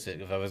Vegas.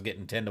 If I was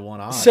getting 10-1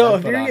 odds. So I'd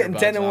if put you're getting 100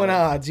 10 to 1 bucks on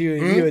it. odds,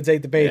 you would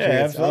take the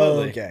Patriots.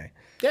 absolutely. Okay.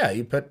 Yeah,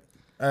 you put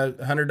a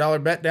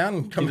 $100 bet down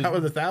and come out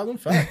with $1,000.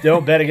 Fine.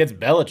 Don't bet against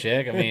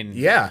Belichick. I mean,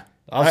 Yeah.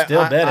 I'll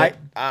still bet it.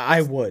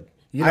 I would.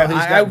 You know,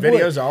 he's got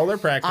videos of all their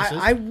practices.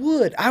 I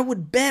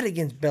would bet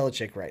against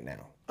Belichick right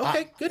now.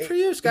 Okay, good for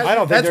you, Scott. I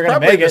don't think That's they're going to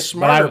probably make the it.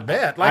 smarter but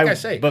bet. Like I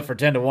say, but for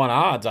 10-1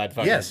 odds, I'd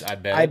fucking yes,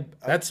 I'd bet. it.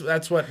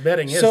 that's what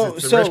betting is. So,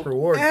 It's the risk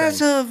reward as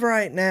thing. of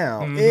right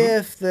now,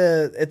 if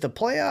the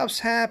playoffs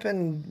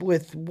happen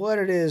with what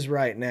it is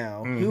right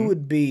now, who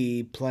would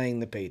be playing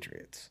the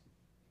Patriots?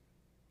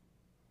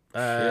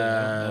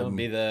 That would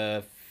be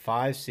the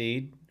 5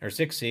 seed or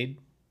 6 seed.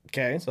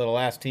 Okay, So the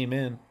last team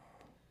in.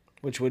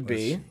 which would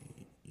be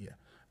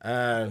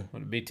Would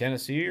it be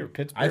Tennessee or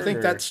Pittsburgh? I think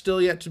or- that's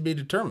still yet to be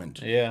determined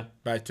Yeah.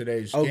 by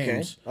today's okay.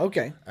 games.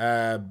 Okay,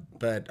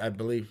 But I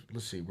believe.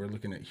 Let's see. We're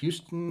looking at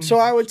Houston. so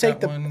I would Got take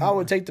the one. I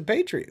would take the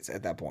Patriots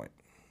at that point,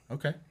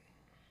 Okay.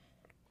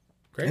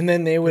 Great. and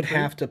then they would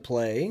have to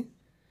play.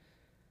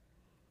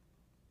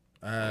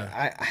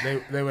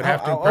 They would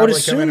have to I would probably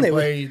assume come in they and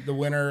would- play the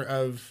winner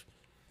of.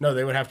 No,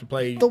 they would have to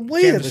play The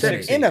way Kansas that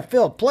the City.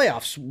 NFL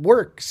playoffs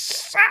work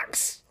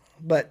sucks.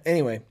 But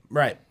anyway,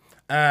 Right.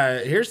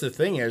 Here's the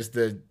thing: is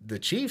the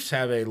Chiefs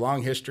have a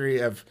long history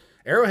of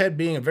Arrowhead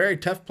being a very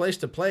tough place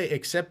to play,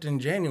 except in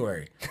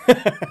January.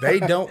 They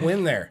don't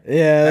win there.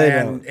 Yeah,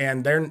 they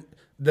and they're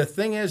the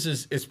thing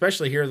is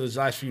especially here these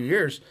last few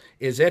years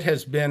is it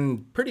has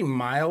been pretty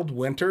mild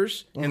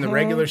winters in the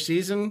regular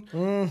season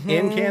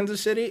in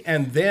Kansas City,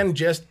 and then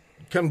just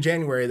come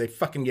January they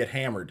fucking get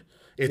hammered.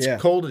 It's Yeah.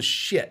 cold as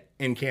shit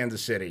in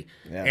Kansas City.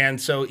 Yeah.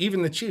 And so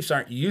even the Chiefs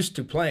aren't used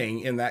to playing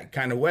in that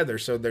kind of weather.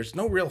 So there's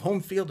no real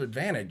home field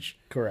advantage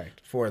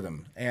correct. for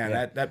them. And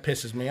that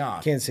pisses me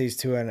off. Kansas City's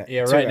 2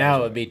 Yeah, right now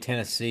it would be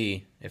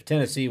Tennessee. If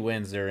Tennessee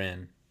wins, they're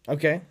in.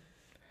 Okay.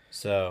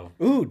 So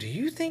Ooh, do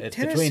you think it's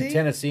Tennessee? between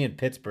Tennessee and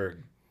Pittsburgh.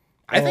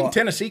 I think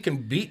Tennessee can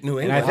beat New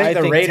And I England. think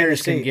the think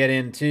Raiders Tennessee- can get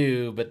in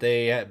too, but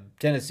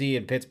Tennessee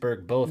and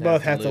Pittsburgh both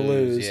have to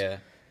lose. Yeah.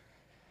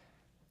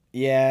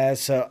 Yeah,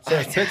 so So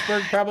is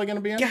Pittsburgh probably going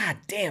to be in? God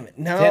damn it.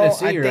 No,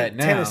 Tennessee I think right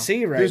now.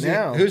 Tennessee right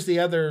now. Who's the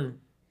other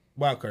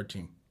wild card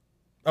team?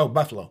 Oh,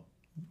 Buffalo.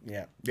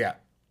 Yeah. Yeah.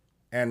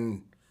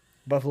 And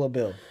Buffalo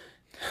Bill.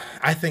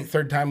 I think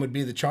third time would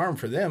be the charm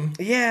for them.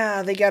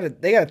 Yeah, they gotta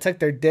tuck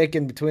their dick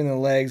in between the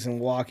legs and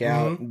walk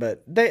out,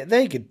 but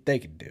they could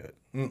do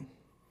it.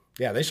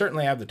 Yeah, they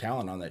certainly have the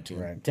talent on that team.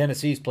 Right.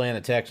 Tennessee's playing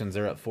the Texans.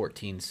 They're up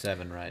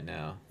 14-7 right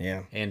now.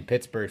 Yeah. And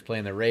Pittsburgh's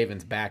playing the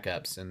Ravens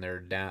backups, and they're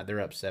down. They're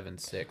up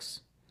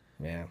 7-6.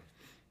 Yeah.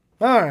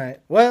 All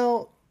right.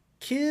 Well,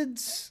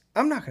 kids,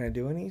 I'm not gonna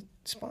do any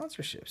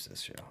sponsorships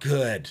this show.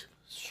 Good.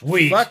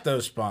 Sweet. Fuck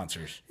those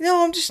sponsors.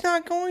 No, I'm just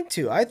not going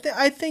to. I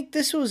think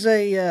this was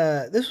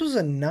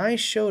a nice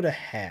show to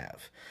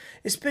have,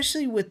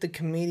 especially with the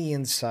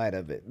comedian side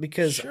of it,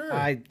 because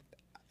Sure.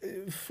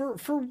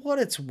 for what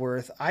it's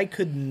worth, I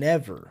could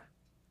never.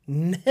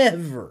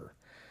 No,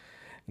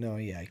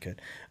 yeah, I could.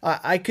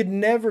 I could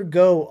never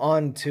go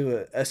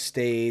onto a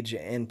stage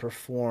and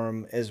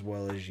perform as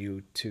well as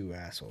you two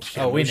assholes.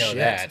 Oh, we no know shit.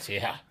 that.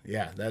 Yeah.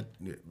 Yeah, that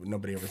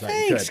nobody ever thought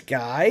Thanks, you could.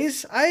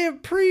 guys. I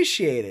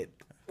appreciate it.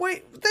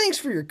 Wait, thanks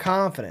for your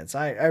confidence.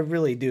 I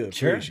really do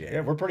appreciate Yeah,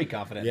 it. we're pretty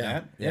confident in Yeah,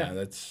 that. yeah,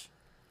 that's.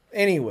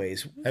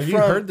 Anyways, Have you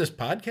from- heard this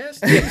podcast?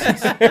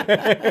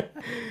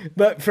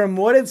 But from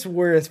what it's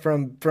worth,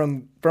 from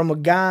a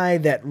guy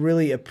that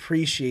really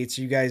appreciates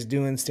you guys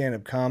doing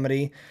stand-up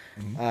comedy,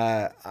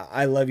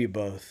 I love you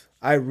both.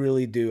 I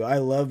really do. I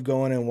love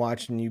going and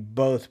watching you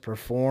both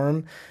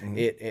perform.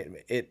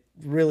 It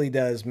really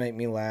does make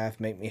me laugh,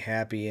 make me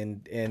happy,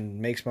 and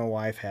makes my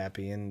wife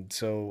happy. And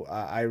so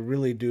I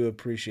really do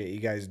appreciate you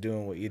guys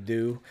doing what you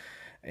do.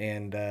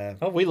 And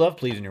Oh, we love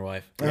pleasing your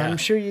wife. I'm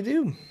sure you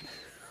do.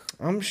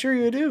 I'm sure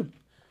you do.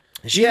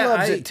 She Yeah,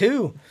 loves it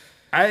too.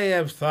 I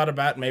have thought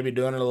about maybe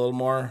doing it a little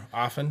more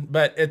often,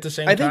 but at the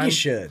same I time, think you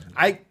should.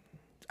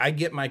 I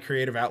get my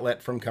creative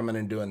outlet from coming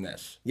and doing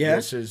this. Yeah?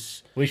 This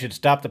is We should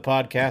stop the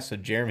podcast so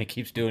Jeremy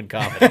keeps doing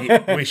comedy.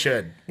 we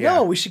should. Yeah.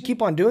 No, we should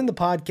keep on doing the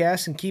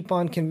podcast and keep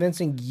on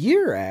convincing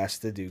your ass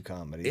to do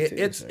comedy. too,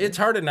 It's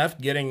hard enough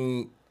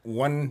getting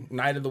one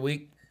night of the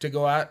week to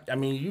go out. I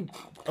mean, you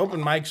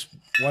open mics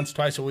once,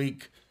 twice a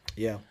week.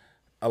 yeah.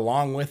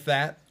 Along with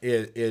that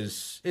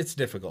is it's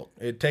difficult.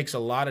 It takes a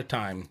lot of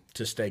time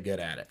to stay good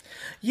at it.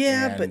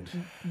 Yeah, And-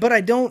 but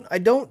I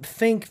don't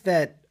think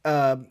that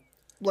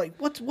like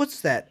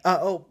what's that?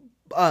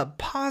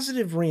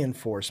 Positive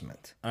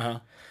reinforcement.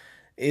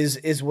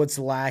 Is what's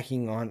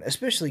lacking on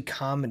especially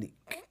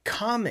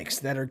comics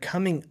that are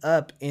coming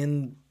up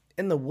in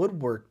the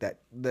woodwork that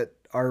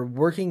are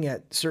working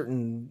at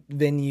certain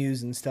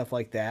venues and stuff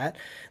like that.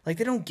 Like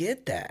they don't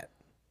get that.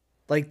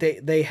 Like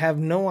they have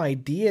no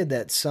idea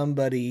that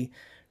somebody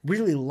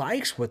really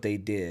likes what they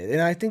did.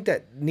 And I think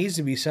that needs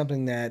to be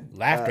something that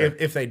Laughter.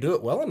 If they do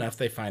it well enough,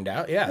 they find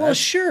out. Yeah. Well,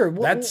 sure.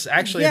 Well, That's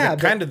actually yeah,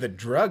 kind of the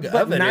drug but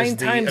of it 9 is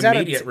the times out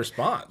of immediate 10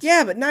 response.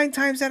 Yeah, but 9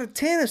 times out of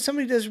 10, if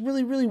somebody does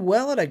really, really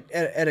well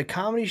at a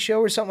comedy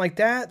show or something like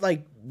that,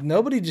 like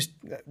nobody just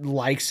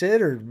likes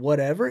it or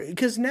whatever.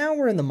 Because now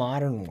we're in the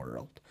modern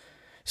world,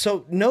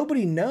 so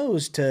nobody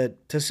knows to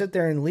sit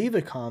there and leave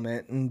a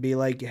comment and be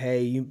like,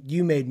 "Hey,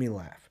 you made me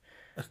laugh."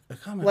 A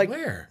comment Like-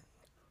 where?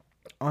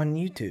 On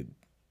YouTube.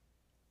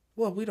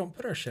 Well, we don't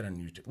put our shit on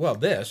YouTube. Well,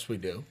 this we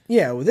do.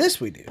 Yeah, well, this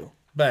we do.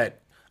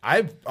 But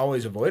I've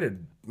always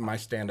avoided my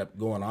stand-up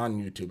going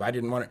on YouTube. I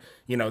didn't want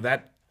to,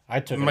 that I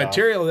took it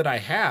material that I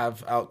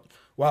have out.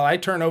 While I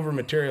turn over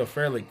material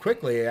fairly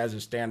quickly as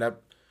a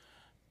stand-up,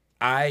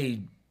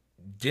 I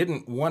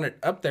didn't want it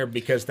up there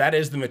because that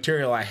is the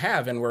material I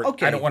have, and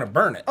I don't want to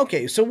burn it.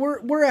 Okay, so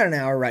we're at an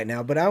hour right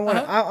now, but I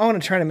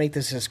want to try to make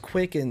this as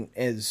quick and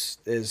as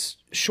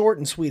short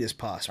and sweet as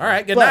possible. All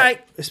right, good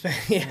night.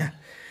 Yeah,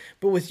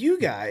 but with you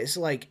guys,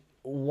 like,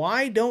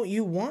 why don't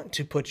you want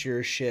to put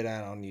your shit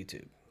out on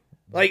YouTube?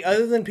 Like,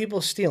 other than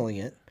people stealing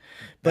it.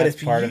 But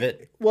That's part of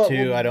it,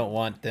 too. I don't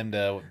want them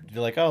to be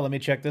like, oh, let me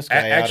check this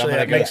guy out. Actually,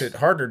 that makes it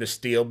harder to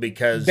steal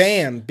because...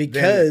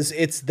 because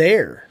it's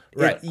there.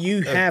 Right.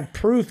 You have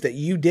proof that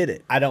you did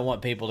it. I don't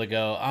want people to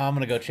go, oh, I'm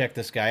going to go check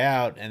this guy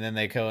out. And then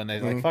they go and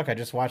they're like, fuck, I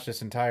just watched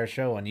this entire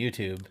show on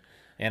YouTube.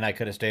 And I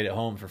could have stayed at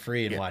home for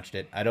free and watched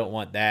it. I don't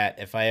want that.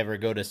 If I ever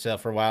go to sell,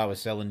 for a while I was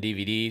selling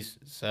DVDs.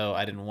 So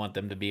I didn't want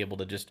them to be able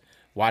to just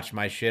watch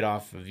my shit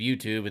off of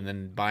YouTube and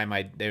then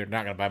they're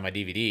not going to buy my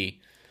DVD.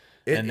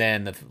 And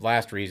then the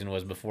last reason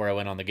was before I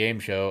went on the game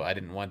show, I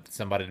didn't want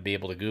somebody to be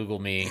able to Google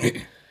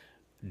me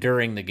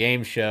during the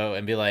game show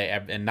and be like,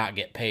 and not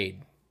get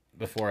paid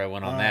before I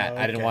went on that.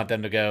 Okay. I didn't want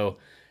them to go,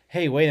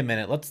 hey, wait a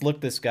minute, let's look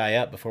this guy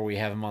up before we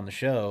have him on the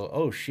show.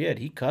 Oh shit,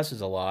 he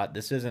cusses a lot.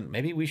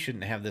 Maybe we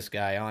shouldn't have this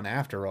guy on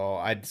after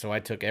all. So I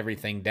took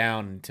everything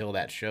down until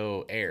that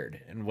show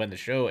aired. And when the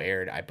show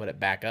aired, I put it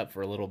back up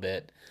for a little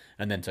bit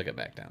and then took it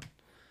back down.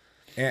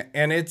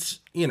 And it's,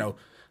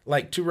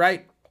 like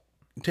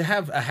to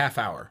have a half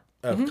hour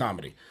of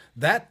comedy,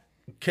 that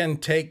can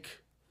take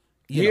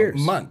years,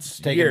 months,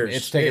 years.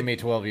 It's taken me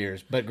 12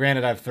 years. But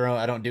granted,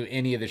 I don't do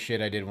any of the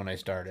shit I did when I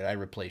started. I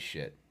replace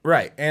shit.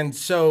 Right. And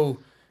so,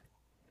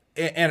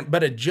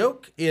 but a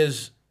joke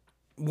is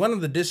one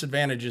of the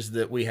disadvantages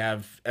that we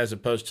have as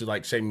opposed to,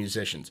 like, say,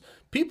 musicians.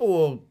 People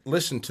will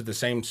listen to the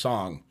same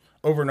song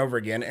over and over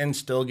again and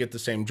still get the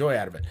same joy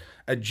out of it.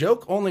 A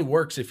joke only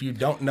works if you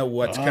don't know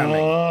what's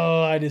coming.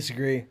 Oh, I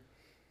disagree.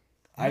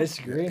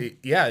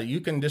 Yeah, you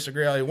can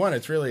disagree all you want.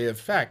 It's really a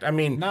fact. I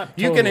mean, Not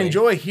you totally. can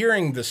enjoy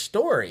hearing the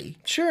story.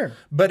 Sure.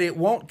 But it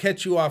won't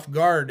catch you off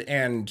guard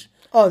and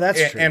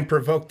that's true. And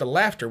provoke the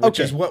laughter, which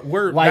is what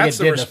like that's it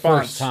the did response.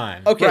 the first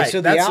time. Okay, Right, so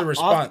that's the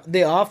response.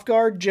 The off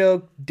guard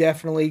joke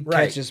definitely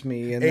Right. catches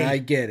me, and I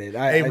get it.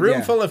 A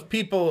room full of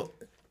people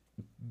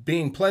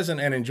being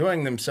pleasant and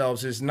enjoying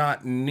themselves is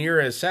not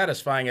near as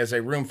satisfying as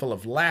a room full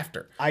of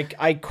laughter.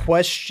 I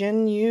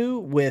question you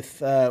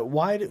with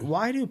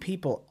why do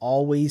people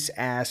always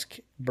ask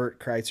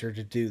Bert Kreischer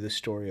to do the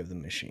story of the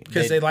machine?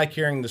 Because they like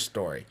hearing the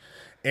story.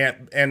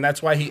 And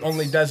that's why he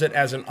only does it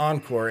as an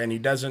encore, and he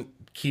doesn't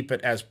keep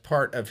it as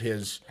part of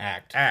his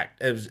act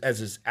as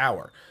his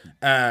hour.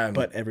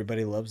 But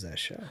everybody loves that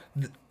show.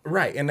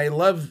 Right, and they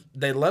love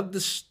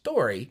the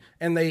story,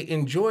 and they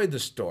enjoy the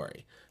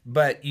story.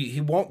 But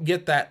he won't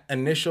get that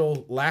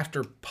initial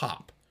laughter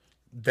pop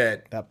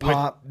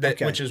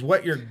which is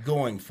what you're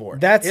going for.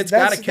 It's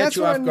got to catch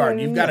you off guard.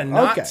 You've got to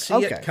not see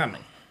it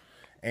coming.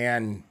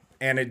 And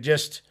it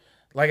just,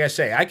 like I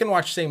say, I can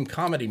watch the same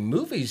comedy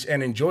movies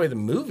and enjoy the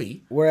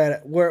movie. We're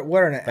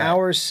in an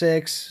hour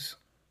 6.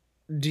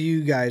 Do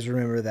you guys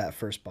remember that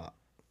first pop?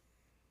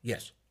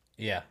 Yes.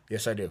 Yeah.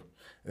 Yes, I do.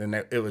 And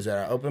it was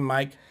at an open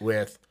mic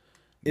with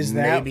Is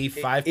maybe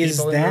 5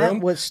 people in the room. Is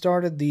that what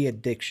started the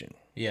addiction?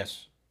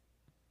 Yes.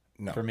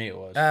 No. For me, it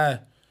was.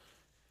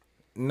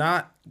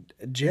 Not.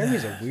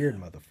 Jeremy's a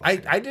weird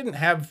motherfucker. I didn't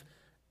have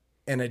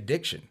an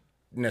addiction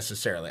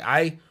necessarily.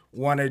 I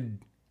wanted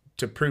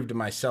to prove to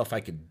myself I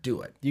could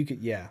do it. You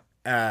could, yeah.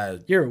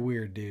 You're a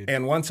weird dude.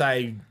 And once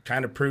I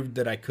kind of proved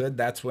that I could,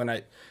 that's when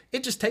it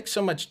just takes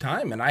so much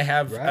time. And I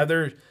have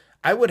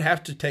I would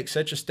have to take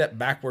such a step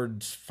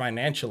backwards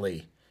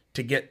financially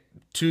to get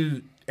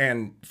to,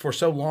 and for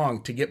so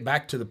long to get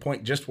back to the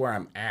point just where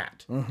I'm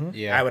at. Mm-hmm.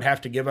 Yeah. I would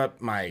have to give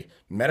up my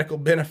medical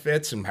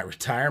benefits and my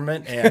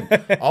retirement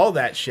and all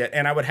that shit.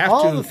 And I would have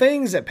all to. the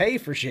things that pay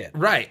for shit.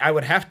 Right. I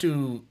would have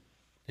to,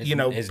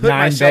 his put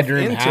myself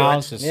 9-bedroom into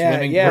house, it. a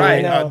swimming pool.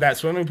 Right. know. That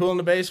swimming pool in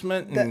the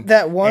basement. And,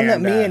 That one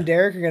that me and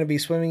Derek are going to be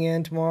swimming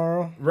in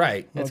tomorrow.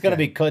 Right. It's going to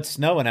be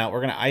snowing out. We're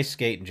going to ice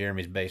skate in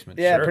Jeremy's basement.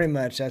 Yeah, Sure. pretty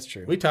much. That's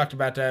true. We talked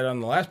about that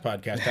on the last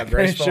podcast, how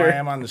graceful sure. I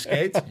am on the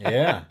skates.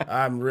 Yeah.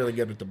 I'm really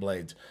good with the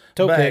blades.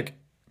 Toe but, pick.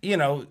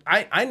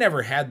 I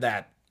never had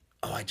that,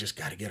 I just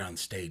got to get on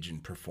stage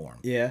and perform.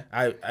 Yeah.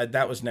 I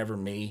that was never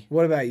me.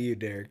 What about you,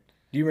 Derek?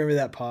 Do you remember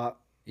that pop?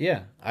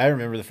 Yeah, I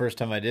remember the first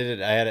time I did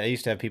it. I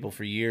used to have people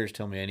for years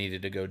tell me I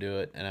needed to go do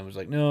it, and I was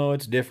like, no,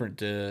 it's different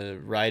to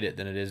write it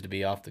than it is to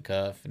be off the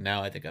cuff. And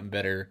now I think I'm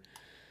better.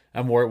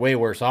 I'm way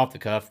worse off the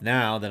cuff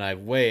now than I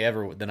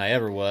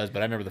ever was.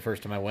 But I remember the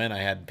first time I went, I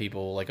had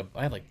people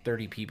I had like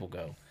 30 people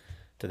go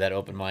to that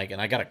open mic, and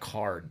I got a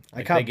card.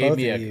 They gave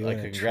me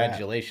a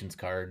congratulations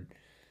card.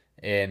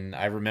 And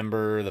I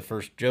remember the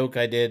first joke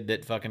I did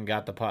that fucking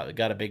got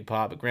a big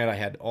pop. But granted, I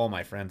had all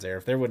my friends there.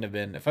 If I wouldn't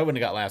have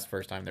got last the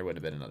first time, there would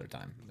have been another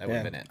time. That would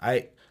have been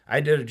it.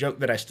 I did a joke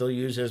that I still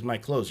use as my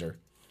closer,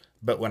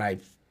 but when I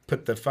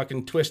put the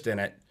fucking twist in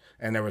it,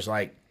 and there was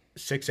like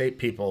 6-8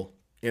 people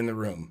in the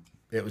room,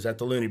 It was at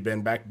the Looney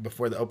Bin back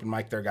before the open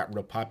mic there got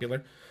real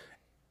popular.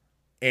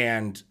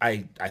 And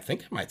I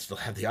think I might still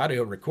have the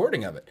audio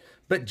recording of it,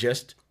 but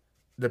just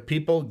the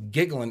people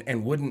giggling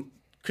and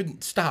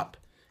couldn't stop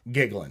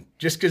giggling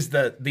just because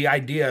the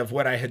idea of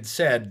what I had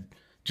said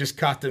just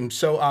caught them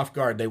so off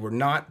guard. They were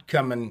not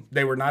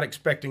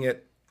expecting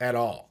it at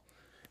all.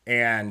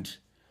 And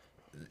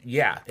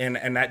yeah,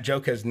 and that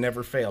joke has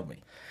never failed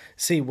me.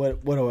 See, what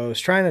I was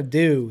trying to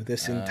do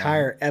this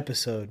entire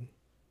episode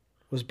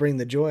was bring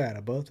the joy out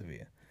of both of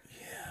you.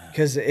 Yeah.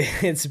 Because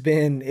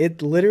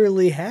it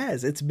literally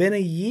has. It's been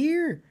a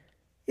year.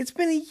 It's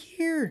been a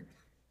year.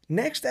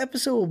 Next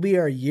episode will be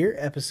our year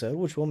episode,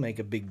 which we'll make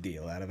a big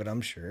deal out of it,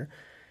 I'm sure.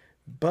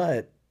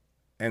 But...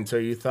 And so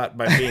you thought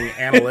by being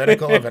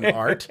analytical of an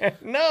art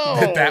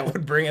that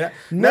would bring it up?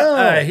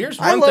 No. Here's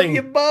one thing. I love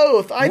you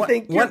both. I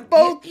think you're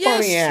both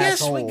funny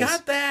assholes. Yes, we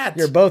got that.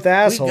 You're both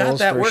assholes, we got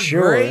that. for We're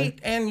sure. great,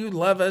 and you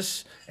love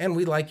us, and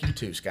we like you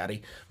too,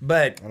 Scotty.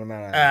 But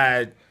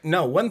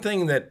no, one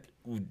thing that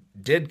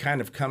did kind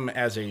of come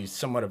as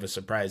somewhat of a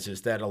surprise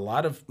is that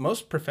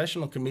most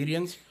professional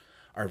comedians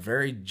are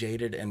very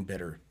jaded and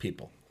bitter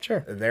people.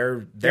 Sure.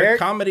 Their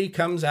comedy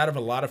comes out of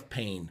a lot of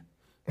pain.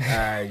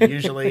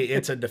 Usually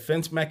it's a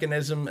defense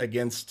mechanism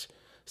against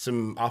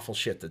some awful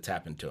shit that's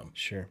happened to them.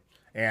 Sure.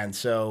 And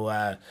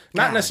so,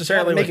 not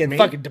necessarily with me.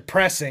 Fucking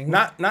depressing.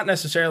 Not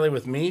necessarily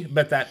with me,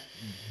 but that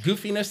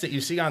goofiness that you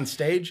see on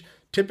stage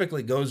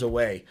typically goes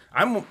away.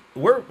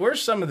 We're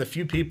some of the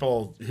few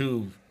people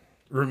who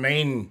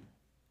remain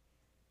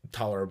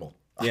tolerable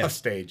off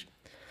stage.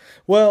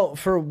 Well,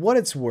 for what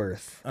it's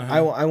worth, I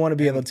want to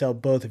be able to tell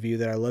both of you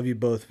that I love you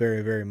both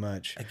very, very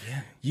much.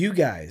 Again, you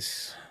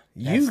guys.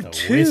 That's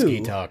the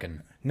whiskey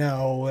talking.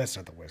 No, that's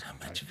not the whiskey.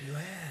 How much have you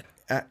had?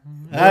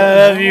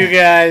 I love you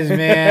guys,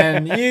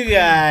 man. You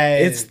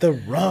guys. It's the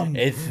rum.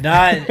 It's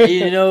not,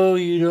 you don't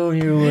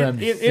hear what I'm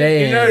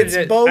saying.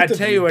 It's both of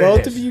you.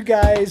 Both of you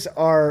guys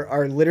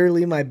are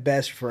literally my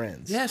best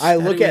friends. Yes, I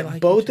look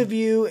at both of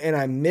you and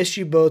I miss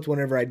you both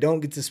whenever I don't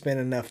get to spend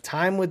enough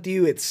time with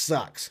you. It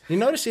sucks. You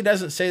notice he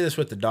doesn't say this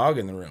with the dog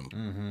in the room.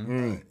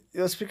 Mm-hmm.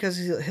 That's because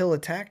he'll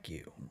attack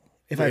you.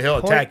 He'll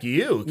attack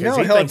you. No,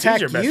 he he'll thinks attack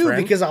he's your best you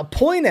friend. because I'll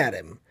point at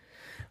him.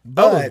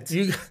 But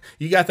you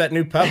got that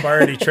new pup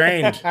already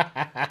trained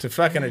to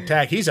fucking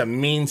attack. He's a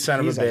mean son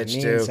of a bitch,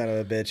 mean too. Son of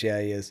a bitch,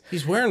 yeah, he is.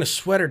 He's wearing a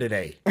sweater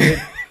today.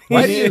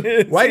 Why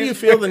do you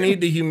feel the need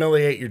to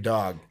humiliate your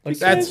dog? He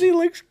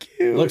looks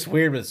cute. Looks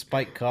weird with a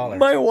spiked collar.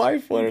 My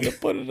wife wanted to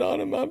put it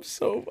on him.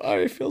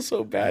 I feel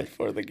so bad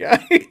for the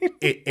guy.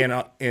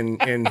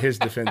 In his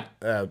defense,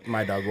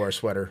 my dog wore a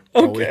sweater.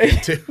 Okay,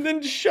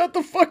 then shut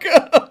the fuck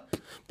up.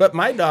 But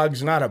my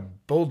dog's not a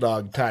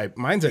bulldog type.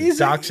 Mine's a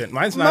dachshund.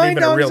 Mine's not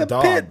even a real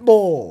dog. Pit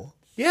bull.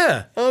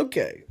 Yeah.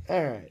 Okay.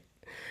 All right.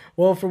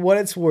 Well, for what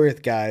it's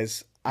worth,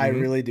 guys, I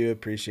really do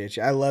appreciate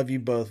you. I love you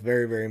both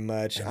very, very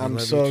much. And I'm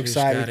love so you too,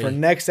 excited Scotty. for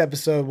next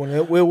episode when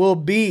it will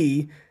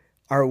be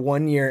our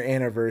 1 year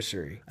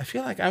anniversary. I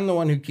feel like I'm the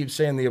one who keeps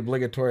saying the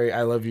obligatory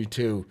 "I love you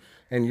too,"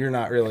 and you're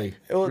not really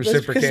Well, that's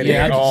because reciprocating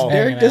at all.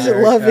 Derek doesn't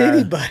love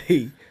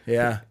anybody.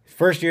 Yeah.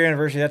 First year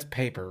anniversary, that's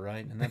paper,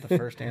 right? Isn't that the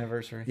first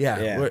anniversary?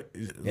 Yeah.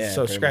 Yeah,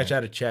 So pretty scratch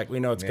out a check. We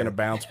know it's going to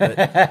bounce,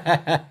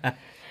 but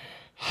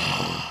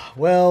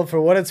Well, for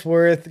what it's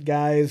worth,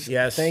 guys,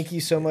 Yes. thank you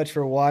so much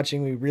for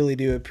watching. We really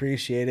do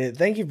appreciate it.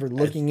 Thank you for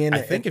looking in.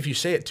 I think if you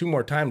say it 2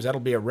 more times,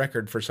 that'll be a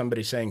record for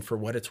somebody saying "for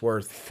what it's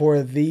worth."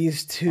 for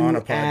these two On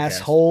a podcast.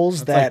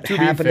 assholes that to be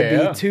happen to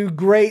fair. be two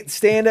great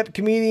stand-up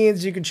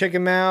comedians. You can check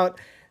them out,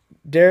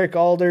 Derek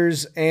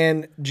Alders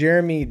and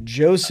Jeremy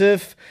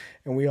Joseph.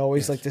 And we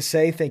always like to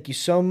say thank you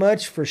so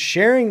much for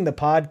sharing the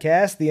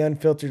podcast, the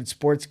Unfiltered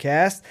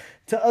Sportscast,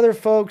 to other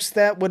folks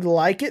that would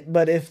like it.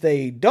 But if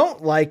they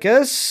don't like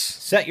us,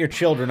 Set your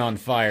children on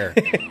fire.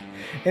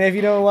 and if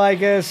you don't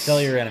like us, Tell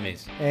your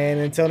enemies. and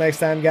until next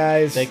time,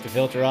 guys, Take the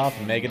filter off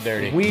and make it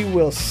dirty. we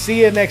will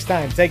see you next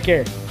time. Take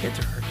care. Kids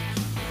are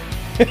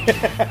hurting.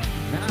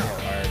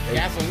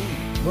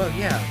 Gasoline. Well,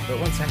 yeah,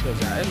 but once that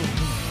goes out,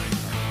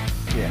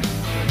 Yeah.